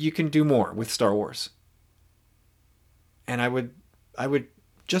you can do more with Star Wars. And I would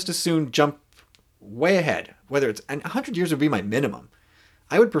just as soon jump way ahead. Whether it's... And 100 years would be my minimum.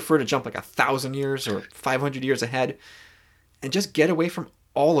 I would prefer to jump like 1,000 years or 500 years ahead and just get away from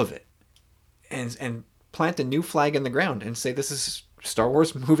all of it and plant a new flag in the ground and say this is Star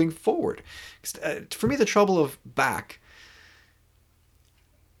Wars moving forward. For me, the trouble of back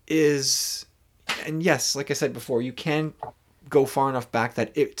is, and yes, like I said before, you can go far enough back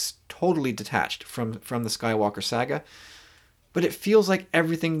that it's totally detached from the Skywalker saga, but it feels like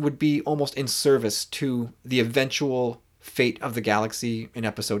everything would be almost in service to the eventual fate of the galaxy in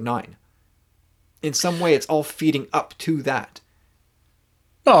Episode 9. In some way, it's all feeding up to that.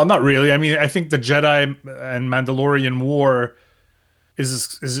 No, not really. I mean, I think the Jedi and Mandalorian War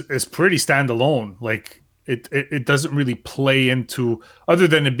is pretty standalone. Like it doesn't really play into, other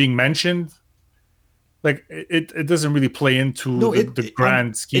than it being mentioned. Like it doesn't really play into the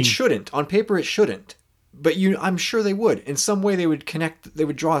grand scheme. It shouldn't. On paper, it shouldn't. But I'm sure they would. In some way, they would connect. They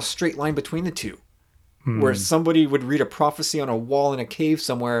would draw a straight line between the two. Where somebody would read a prophecy on a wall in a cave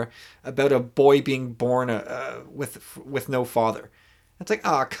somewhere about a boy being born with no father. It's like,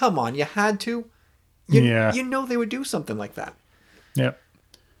 come on, you had to. You know they would do something like that. Yeah.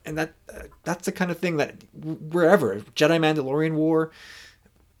 And that's the kind of thing that wherever Jedi Mandalorian War,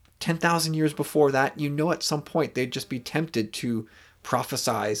 10,000 years before that, at some point they'd just be tempted to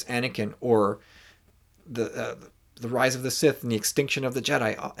prophesize Anakin or the rise of the Sith and the extinction of the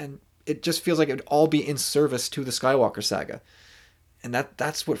Jedi, and it just feels like it would all be in service to the Skywalker saga. And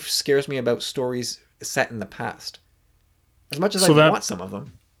that's what scares me about stories set in the past. As much as I want some of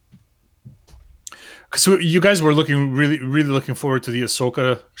them. So you guys were really looking forward to the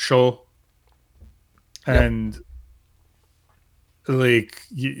Ahsoka show. And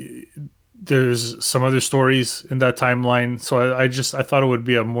there's some other stories in that timeline. So I thought it would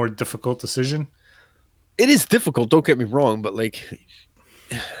be a more difficult decision. It is difficult, don't get me wrong, but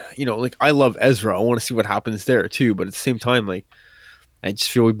I love Ezra. I want to see what happens there too. But at the same time, I just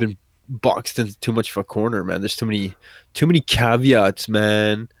feel we've been boxed into too much of a corner, man. There's too many caveats,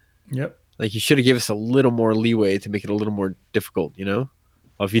 man. Yep. Like you should have given us a little more leeway to make it a little more difficult, Well,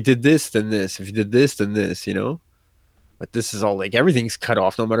 if you did this, then this. If you did this, then this, But this is all everything's cut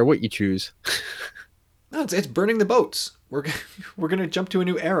off no matter what you choose. No, it's burning the boats. We're gonna jump to a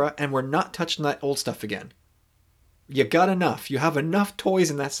new era and we're not touching that old stuff again. You got enough. You have enough toys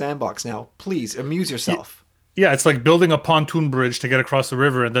in that sandbox now. Please amuse yourself. Yeah, it's like building a pontoon bridge to get across the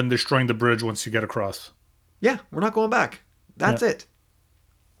river and then destroying the bridge once you get across. Yeah, we're not going back. That's it.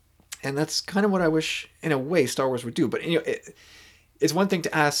 And that's kind of what I wish, in a way, Star Wars would do. But it's one thing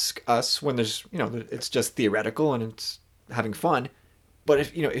to ask us when there's, it's just theoretical and it's having fun. But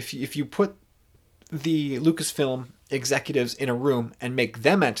if you put the Lucasfilm executives in a room and make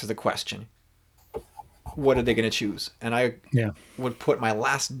them answer the question, what are they going to choose? And I would put my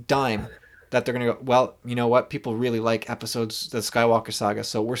last dime that they're going to go, well, you know what? People really like episodes, the Skywalker saga,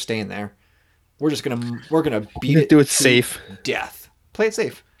 so we're staying there. We're going to beat it. Do it safe. Death. Play it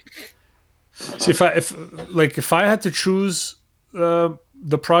safe. See, if I had to choose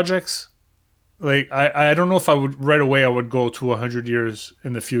the projects, I don't know if I would right away. I would go to 100 years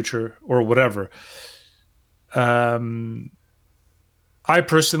in the future or whatever. I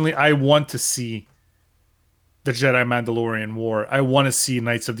personally, I want to see the Jedi Mandalorian War. I want to see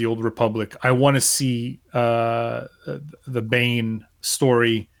Knights of the Old Republic. I want to see the Bane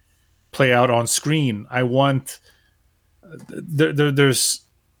story play out on screen. I want there's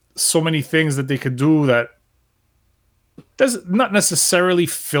so many things that they could do that does not necessarily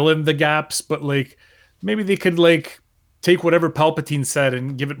fill in the gaps, but maybe they could take whatever Palpatine said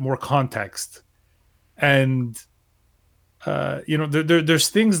and give it more context. And there's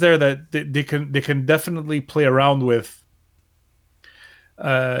things there that they can definitely play around with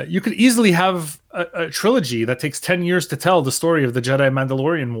you could easily have a trilogy that takes 10 years to tell the story of the Jedi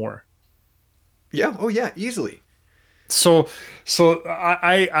Mandalorian War. Yeah. Oh yeah. Easily. So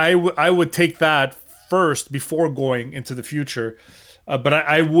I would take that first before going into the future, but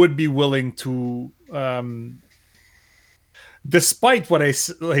I would be willing to, despite what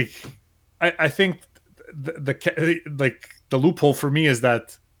like. I think the loophole for me is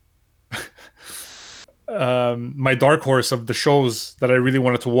that my dark horse of the shows that I really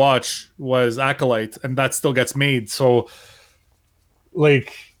wanted to watch was Acolyte, and that still gets made. So,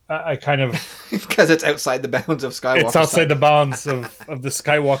 like, I kind of Because it's outside the bounds of Skywalker. it's outside saga. the bounds of the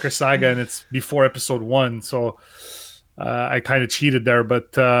Skywalker saga, and it's before Episode 1. So, I kind of cheated there,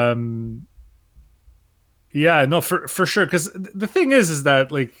 but yeah, no, for sure. Because the thing is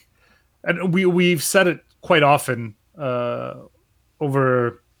that like, and we've said it quite often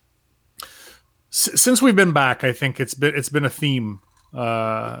over since we've been back. I think it's been a theme.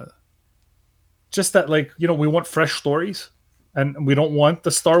 Just that, like, we want fresh stories, and we don't want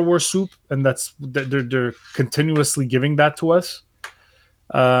the Star Wars soup, and they're continuously giving that to us.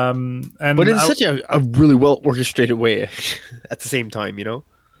 And But in such a really well orchestrated way at the same time,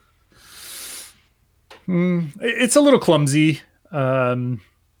 it's a little clumsy. I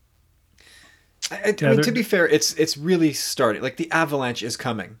mean, to be fair, it's really starting. Like, the avalanche is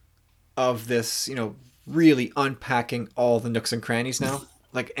coming of this, really unpacking all the nooks and crannies now.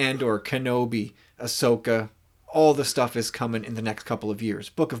 Like Andor, Kenobi, Ahsoka, all the stuff is coming in the next couple of years.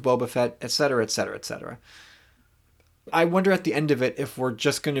 Book of Boba Fett, etc., etc., etc. I wonder at the end of it if we're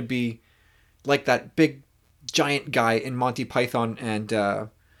just going to be like that big giant guy in Monty Python and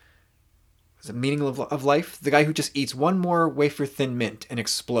is it Meaning of Life? The guy who just eats one more wafer thin mint and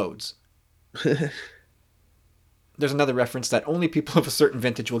explodes. There's another reference that only people of a certain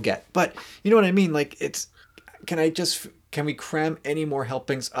vintage will get. But you know what I mean? Like, can we cram any more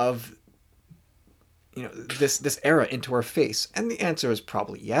helpings of this era into our face? And the answer is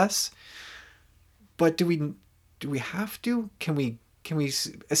probably yes. But do we have to? Can we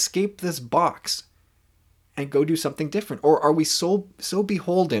escape this box and go do something different? Or are we so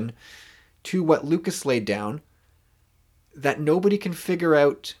beholden to what Lucas laid down that nobody can figure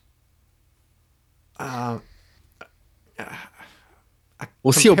out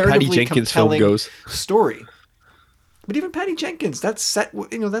we'll see how Patty Jenkins' film goes. Story. But even Patty Jenkins, that's set.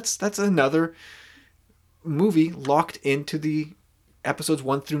 That's another movie locked into the episodes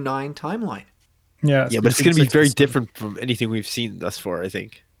 1 through 9 timeline. Yeah, but it's going to be very different from anything we've seen thus far, I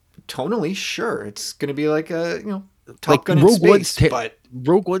think. Tonally, sure, it's going to be like a Top like Gun in space, but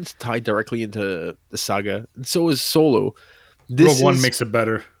Rogue One's tied directly into the saga, and so is Solo. Rogue One makes it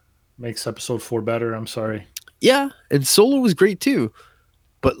better, makes Episode 4 better. I'm sorry. Yeah, and Solo was great too,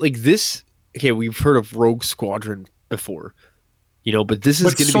 but like this, okay, we've heard of Rogue Squadron before, but this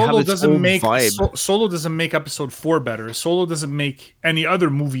is going to have its own vibe. Solo doesn't make Episode 4 better. Solo doesn't make any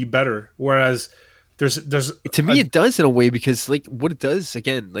other movie better. Whereas there's to me it does in a way, because like what it does,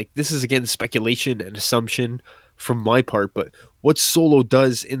 again, like this is again speculation and assumption from my part, but what Solo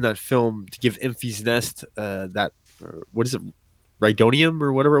does in that film to give Enfys Nest that what is it, Rhydonium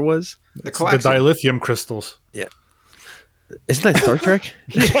or whatever it was, the dilithium crystals. Yeah, isn't that Star Trek?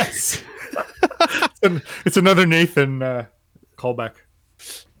 Yes. It's another Nathan callback.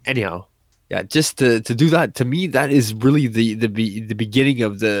 Anyhow, yeah, just to do that, to me, that is really the beginning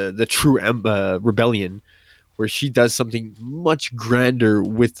of the true rebellion, where she does something much grander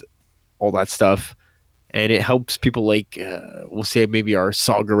with all that stuff, and it helps people like we'll say maybe our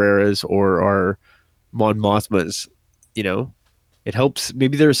Saw Gerreras or our Mon Mothmas. It helps.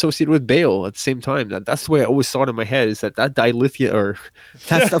 Maybe they're associated with Bail at the same time. That's the way I always thought in my head, is that dilithia or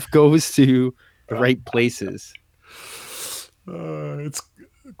that stuff goes to the right places. It's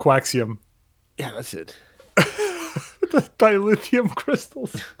Quaxium. Yeah, that's it. The dilithium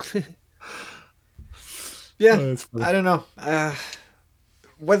crystals. Yeah, I don't know.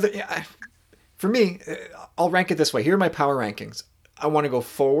 For me, I'll rank it this way. Here are my power rankings. I want to go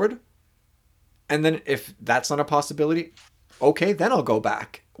forward, and then if that's not a possibility, okay, then I'll go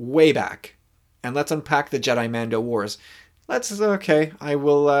back, way back, and let's unpack the Jedi Mando Wars. I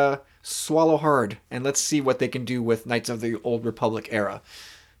will swallow hard, and let's see what they can do with Knights of the Old Republic era.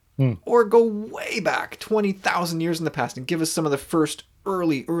 Or go way back, 20,000 years in the past, and give us some of the first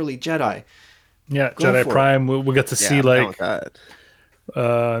early Jedi. Yeah, Jedi Prime. We'll get to see like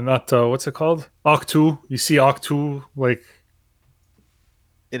what's it called? Octu. You see Octu like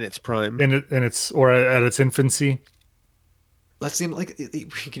in its prime, in its or at its infancy. Let's see, like we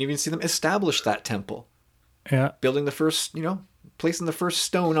can even see them establish that temple. Yeah, building the first, placing the first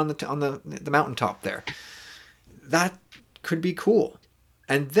stone on the mountaintop there. That could be cool.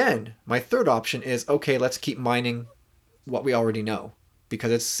 And then my third option is, okay, let's keep mining what we already know because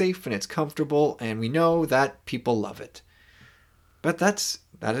it's safe and it's comfortable and we know that people love it. But that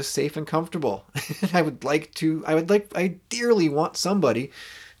is safe and comfortable. I dearly want somebody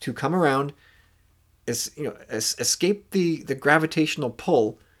to come around, escape the gravitational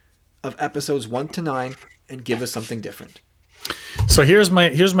pull of episodes 1 to 9 and give us something different. So here's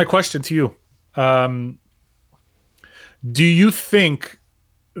my question to you. Do you think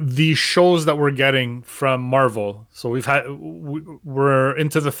the shows that we're getting from Marvel, so we're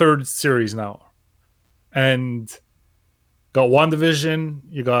into the third series now, and got WandaVision,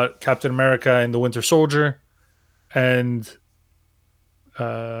 you got Captain America and the Winter Soldier, and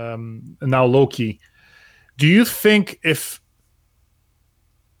now Loki. Do you think if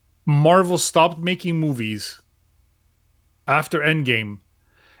Marvel stopped making movies after Endgame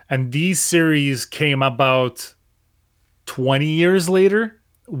and these series came about 20 years later,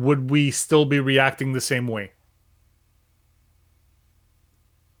 would we still be reacting the same way?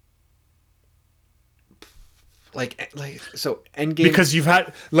 So Endgame, Because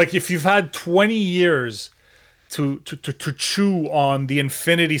if you've had 20 years to chew on the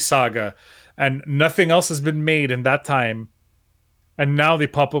Infinity Saga and nothing else has been made in that time, and now they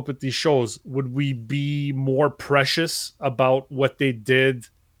pop up with these shows, would we be more precious about what they did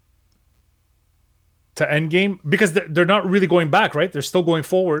to Endgame? Because they're not really going back, right? They're still going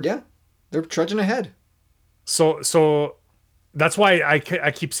forward. yeah, they're trudging ahead. So that's why I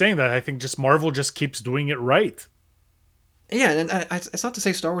keep saying that. I think just Marvel just keeps doing it right. Yeah, and it's not to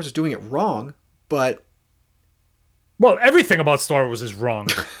say Star Wars is doing it wrong, but Well, everything about Star Wars is wrong.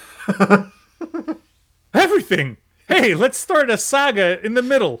 Everything. Hey, let's start a saga in the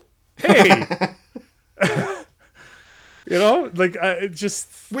middle. Hey. It just...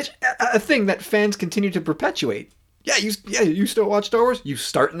 which a thing that fans continue to perpetuate. You still watch Star Wars? You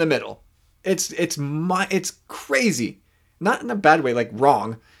start in the middle. It's crazy. Not in a bad way, like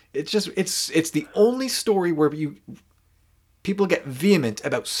wrong. It's just it's the only story where people get vehement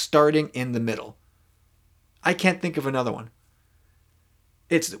about starting in the middle. I can't think of another one.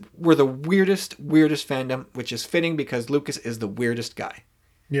 We're the weirdest fandom, which is fitting because Lucas is the weirdest guy.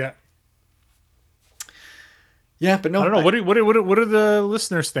 Yeah. Yeah, but no. I don't know. What do the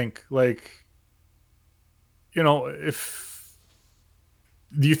listeners think? Like, if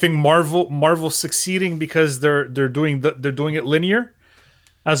do you think Marvel's succeeding because they're doing it linear,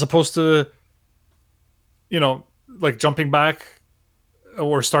 as opposed to, like jumping back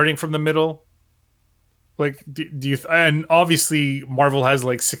or starting from the middle? Like, do you? And obviously, Marvel has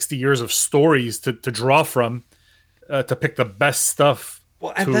like 60 years of stories to draw from, to pick the best stuff.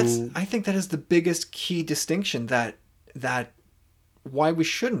 Well, and I think that is the biggest key distinction that why we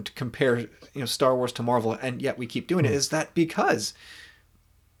shouldn't compare Star Wars to Marvel, and yet we keep doing it, is that because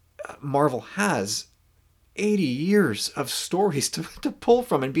Marvel has 80 years of stories to pull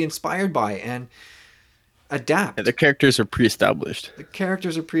from and be inspired by and adapt. Yeah, the characters are pre-established. The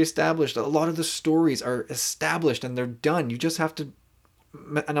characters are pre-established. A lot of the stories are established and they're done. You just have to,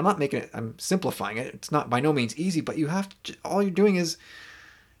 and I'm simplifying it. It's not by no means easy, but you have to, all you're doing is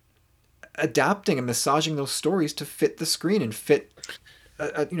adapting and massaging those stories to fit the screen and fit,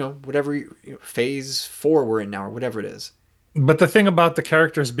 whatever phase 4 we're in now or whatever it is. But the thing about the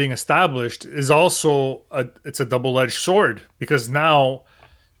characters being established is also it's a double-edged sword, because now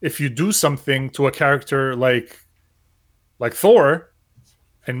if you do something to a character like Thor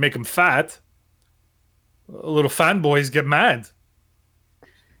and make him fat, little fanboys get mad.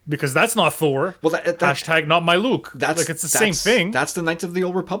 Because that's not Thor. Well, hashtag not my Luke. It's the same thing. That's the Knights of the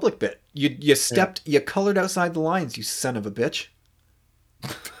Old Republic bit. You colored outside the lines, you son of a bitch.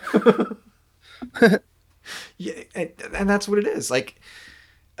 Yeah, and that's what it is. Like,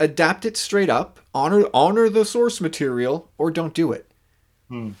 adapt it straight up, honor the source material, or don't do it.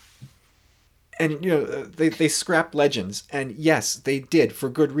 And they scrapped Legends, and yes, they did for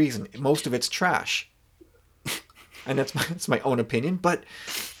good reason. Most of it's trash, and that's my own opinion, but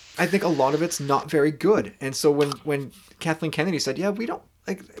I think a lot of it's not very good. And so when Kathleen Kennedy said, "Yeah,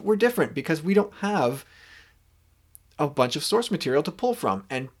 we're different because we don't have a bunch of source material to pull from,"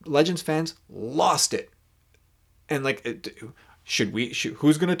 and Legends fans lost it. And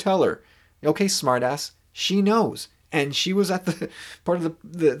who's going to tell her? Okay, smartass, she knows. And she was at the part of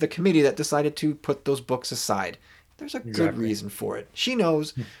the committee that decided to put those books aside. There's a good reason for it. She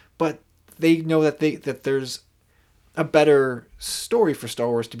knows, but they know that there's a better story for Star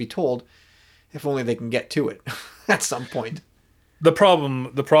Wars to be told, if only they can get to it at some point. The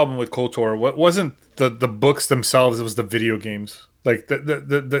problem with KOTOR wasn't the books themselves; it was the video games. Like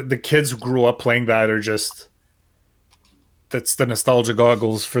the kids who grew up playing that are just that's the nostalgia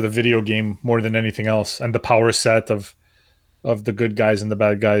goggles for the video game more than anything else, and the power set of the good guys and the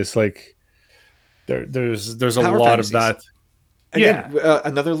bad guys. Like there's a Power lot of fantasies. that. Again,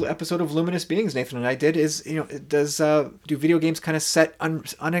 another episode of Luminous Beings Nathan and I did is, do video games kind of set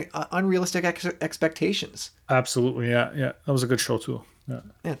unrealistic expectations? Absolutely, yeah. That was a good show too. Yeah.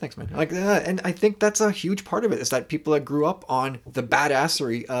 Yeah, thanks, man. Like, and I think that's a huge part of it is that people that grew up on the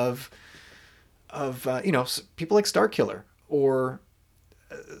badassery of people like Starkiller or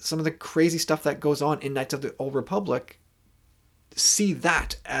some of the crazy stuff that goes on in Knights of the Old Republic see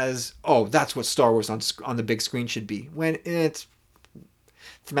that as, oh, that's what Star Wars on the big screen should be, when it's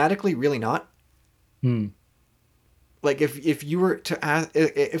thematically really not. Like if you were to ask,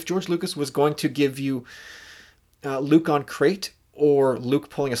 if George Lucas was going to give you Luke on Crate or Luke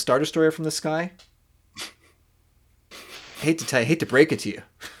pulling a Star Destroyer from the sky, hate to break it to you,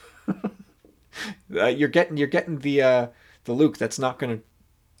 you're getting the Luke that's not gonna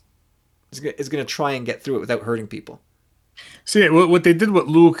is gonna try and get through it without hurting people. See, what they did with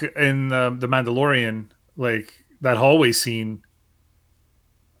Luke in the Mandalorian, like that hallway scene,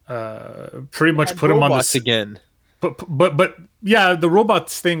 pretty much put him on this again. But yeah, the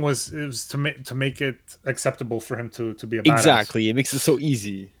robots thing was to make it acceptable for him to be a badass. Exactly. It makes it so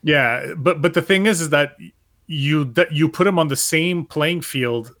easy. Yeah, but the thing is that you put him on the same playing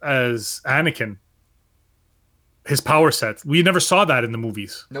field as Anakin. His power set. We never saw that in the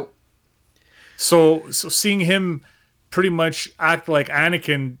movies. Nope. So seeing him pretty much act like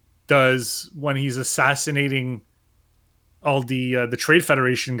Anakin does when he's assassinating all the Trade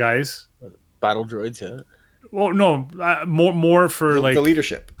Federation guys. Battle droids, yeah. Well, no, more for like the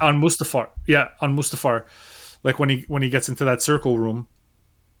leadership on Mustafar. Yeah, on Mustafar, like when he gets into that circle room,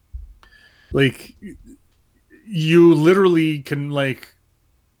 like you literally can like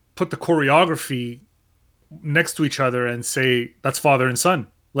put the choreography next to each other and say that's father and son.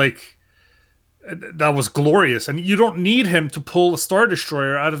 Like that was glorious, and you don't need him to pull a Star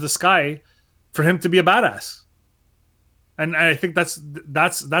Destroyer out of the sky for him to be a badass. And I think that's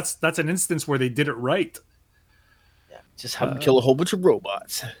an instance where they did it right. Just have him kill a whole bunch of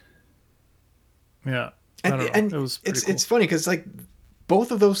robots. Yeah, and it was cool. It's funny because like both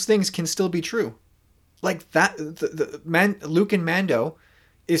of those things can still be true. Like that, Luke and Mando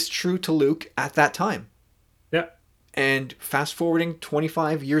is true to Luke at that time. Yeah, and fast forwarding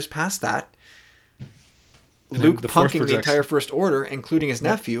 25 years past that, Luke the Force punking the projection. entire First Order, including his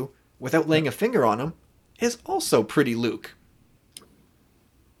nephew, without laying a finger on him, is also pretty Luke.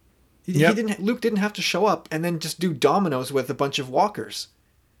 Luke didn't have to show up and then just do dominoes with a bunch of walkers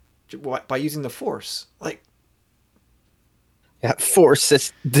by using the Force. Like, yeah,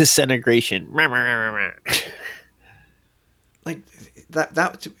 Force disintegration. like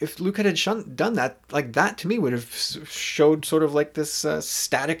that. If Luke had done that, like that to me would have showed sort of like this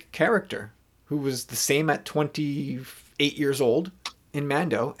static character who was the same at 28 years old in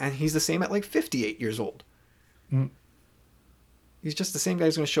Mando, and he's the same at like 58 years old. He's just the same guy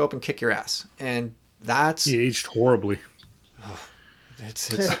who's going to show up and kick your ass, and that's he aged horribly.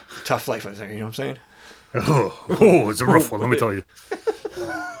 It's a tough life out there. You know what I'm saying? Oh, it's a rough one. Let me tell you.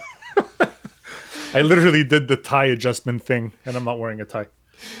 I literally did the tie adjustment thing, and I'm not wearing a tie.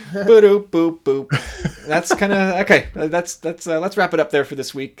 Boop boop boop. That's kind of okay. Let's wrap it up there for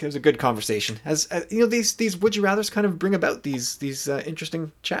this week. It was a good conversation. As these would you rather's kind of bring about these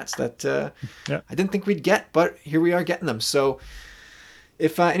interesting chats that I didn't think we'd get, but here we are getting them. So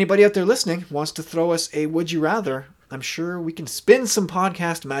if anybody out there listening wants to throw us a would you rather, I'm sure we can spin some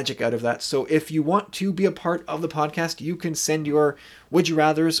podcast magic out of that. So if you want to be a part of the podcast, you can send your would you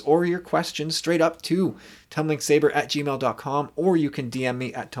rathers or your questions straight up to tumblingsaber@gmail.com, or you can DM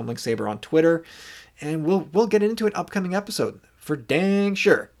me at tumblingsaber on Twitter, and we'll get into an upcoming episode for dang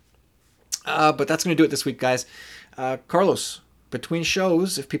sure. But that's going to do it this week, guys. Carlos, between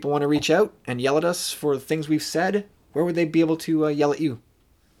shows, if people want to reach out and yell at us for the things we've said, where would they be able to yell at you?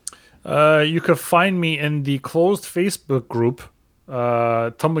 You can find me in the closed Facebook group,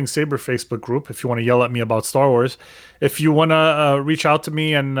 Tumbling Saber Facebook group, if you want to yell at me about Star Wars. If you want to reach out to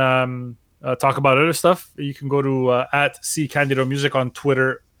me and talk about other stuff, you can go to at @CCandidoMusic on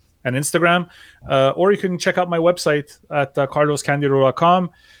Twitter and Instagram, or you can check out my website at carloscandido.com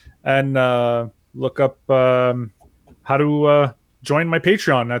and look up how to join my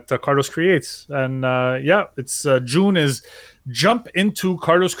Patreon at Carlos Creates. And it's June is Jump into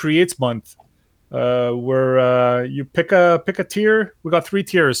Carlos Creates month, where you pick a tier. We got 3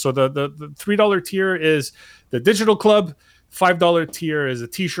 tiers. So the $3 tier is the digital club, $5 tier is a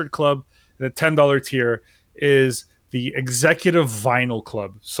t-shirt club, and the $10 tier is the executive vinyl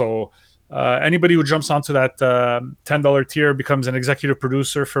club. So Anybody who jumps onto that $10 tier becomes an executive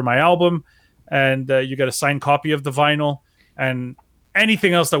producer for my album, and you get a signed copy of the vinyl and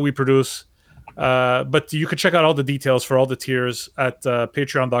anything else that we produce. But you can check out all the details for all the tiers at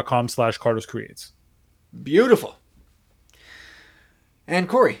patreon.com/CarlosCreates. Beautiful. And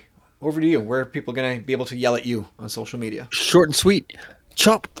Corey, over to you. Where are people going to be able to yell at you on social media? Short and sweet.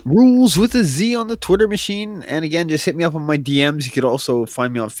 Chop rules with a Z on the Twitter machine. And again, just hit me up on my DMs. You could also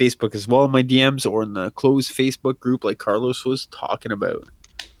find me on Facebook as well in my DMs or in the closed Facebook group like Carlos was talking about.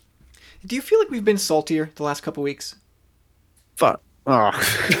 Do you feel like we've been saltier the last couple weeks? Fuck. Oh.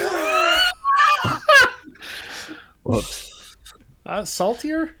 Whoops.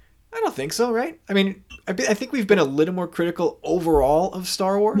 Saltier? I don't think so, right? I mean, I think we've been a little more critical overall of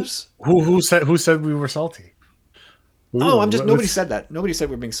Star Wars. Who said we were salty? Nobody said that. Nobody said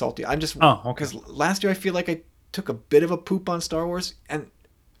we're being salty. I'm just okay. Because last year I feel like I took a bit of a poop on Star Wars, and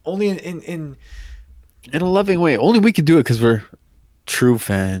only in a loving way. Only we could do it because we're true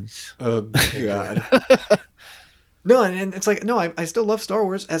fans. Oh God. No, and it's like, no, I still love Star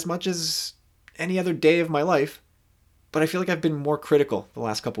Wars as much as any other day of my life, but I feel like I've been more critical the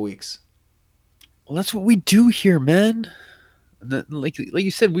last couple weeks. Well, that's what we do here, man. Like you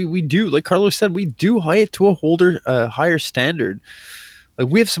said, we do. Like Carlos said, we do it to a higher standard. Like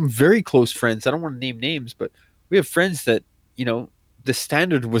we have some very close friends. I don't want to name names, but we have friends that, the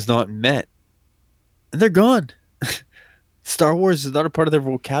standard was not met, and they're gone. Star Wars is not a part of their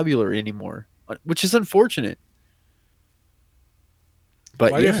vocabulary anymore, which is unfortunate.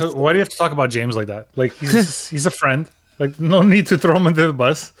 But why do you have to talk about James like that? Like he's a friend. Like no need to throw him under the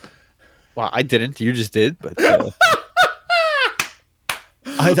bus. Well, I didn't. You just did. But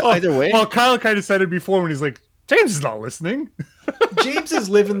either way. Well, Kyle kind of said it before when he's like, James is not listening. James is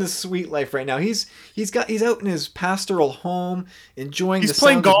living the sweet life right now. He's out in his pastoral home, enjoying the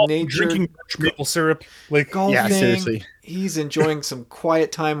playing sounds golf, of nature, drinking maple syrup, like golfing. Yeah, seriously. He's enjoying some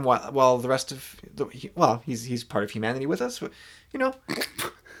quiet time while the rest of he's part of humanity with us, but,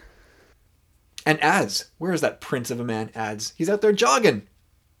 And Ads, where is that prince of a man? Ads, he's out there jogging.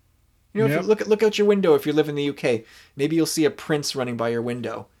 If you look out your window, if you live in the UK, maybe you'll see a prince running by your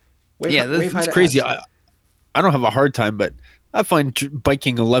window. That's crazy. I don't have a hard time, but I find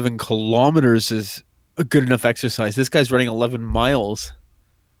biking 11 kilometers is a good enough exercise. This guy's running 11 miles.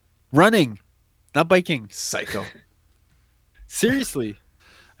 Running, not biking. Psycho. Seriously.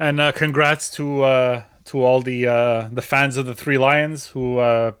 And congrats to all the fans of the Three Lions who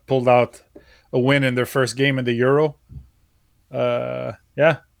pulled out a win in their first game in the Euro.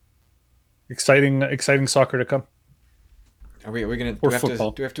 Exciting soccer to come. Are we gonna do we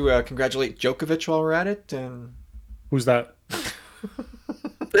have to congratulate Djokovic while we're at it? And who's that?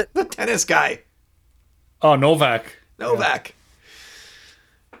 the tennis guy. Oh, Novak. Yeah.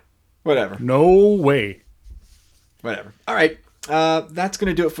 Whatever. No way. Whatever. All right. That's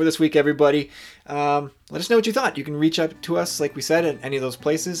going to do it for this week, everybody. Let us know what you thought. You can reach out to us, like we said, at any of those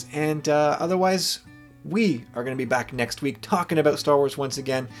places. And otherwise, we are going to be back next week talking about Star Wars once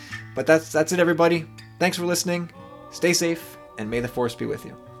again. But that's it, everybody. Thanks for listening. Stay safe, and may the Force be with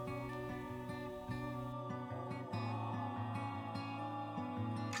you.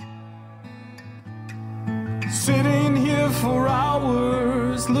 Sitting here for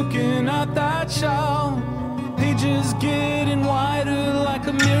hours, looking at that shelf. Pages getting wider like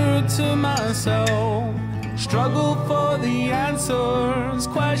a mirror to myself. Struggle for the answers,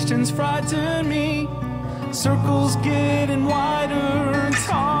 questions frighten me. Circles getting wider, it's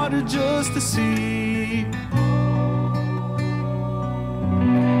harder just to see.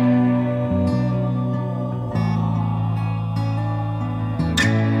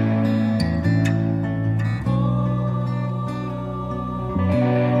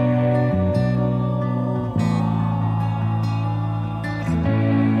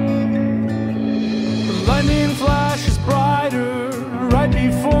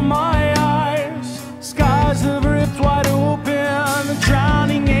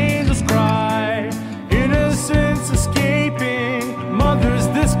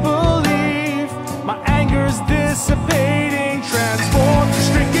 Disappear.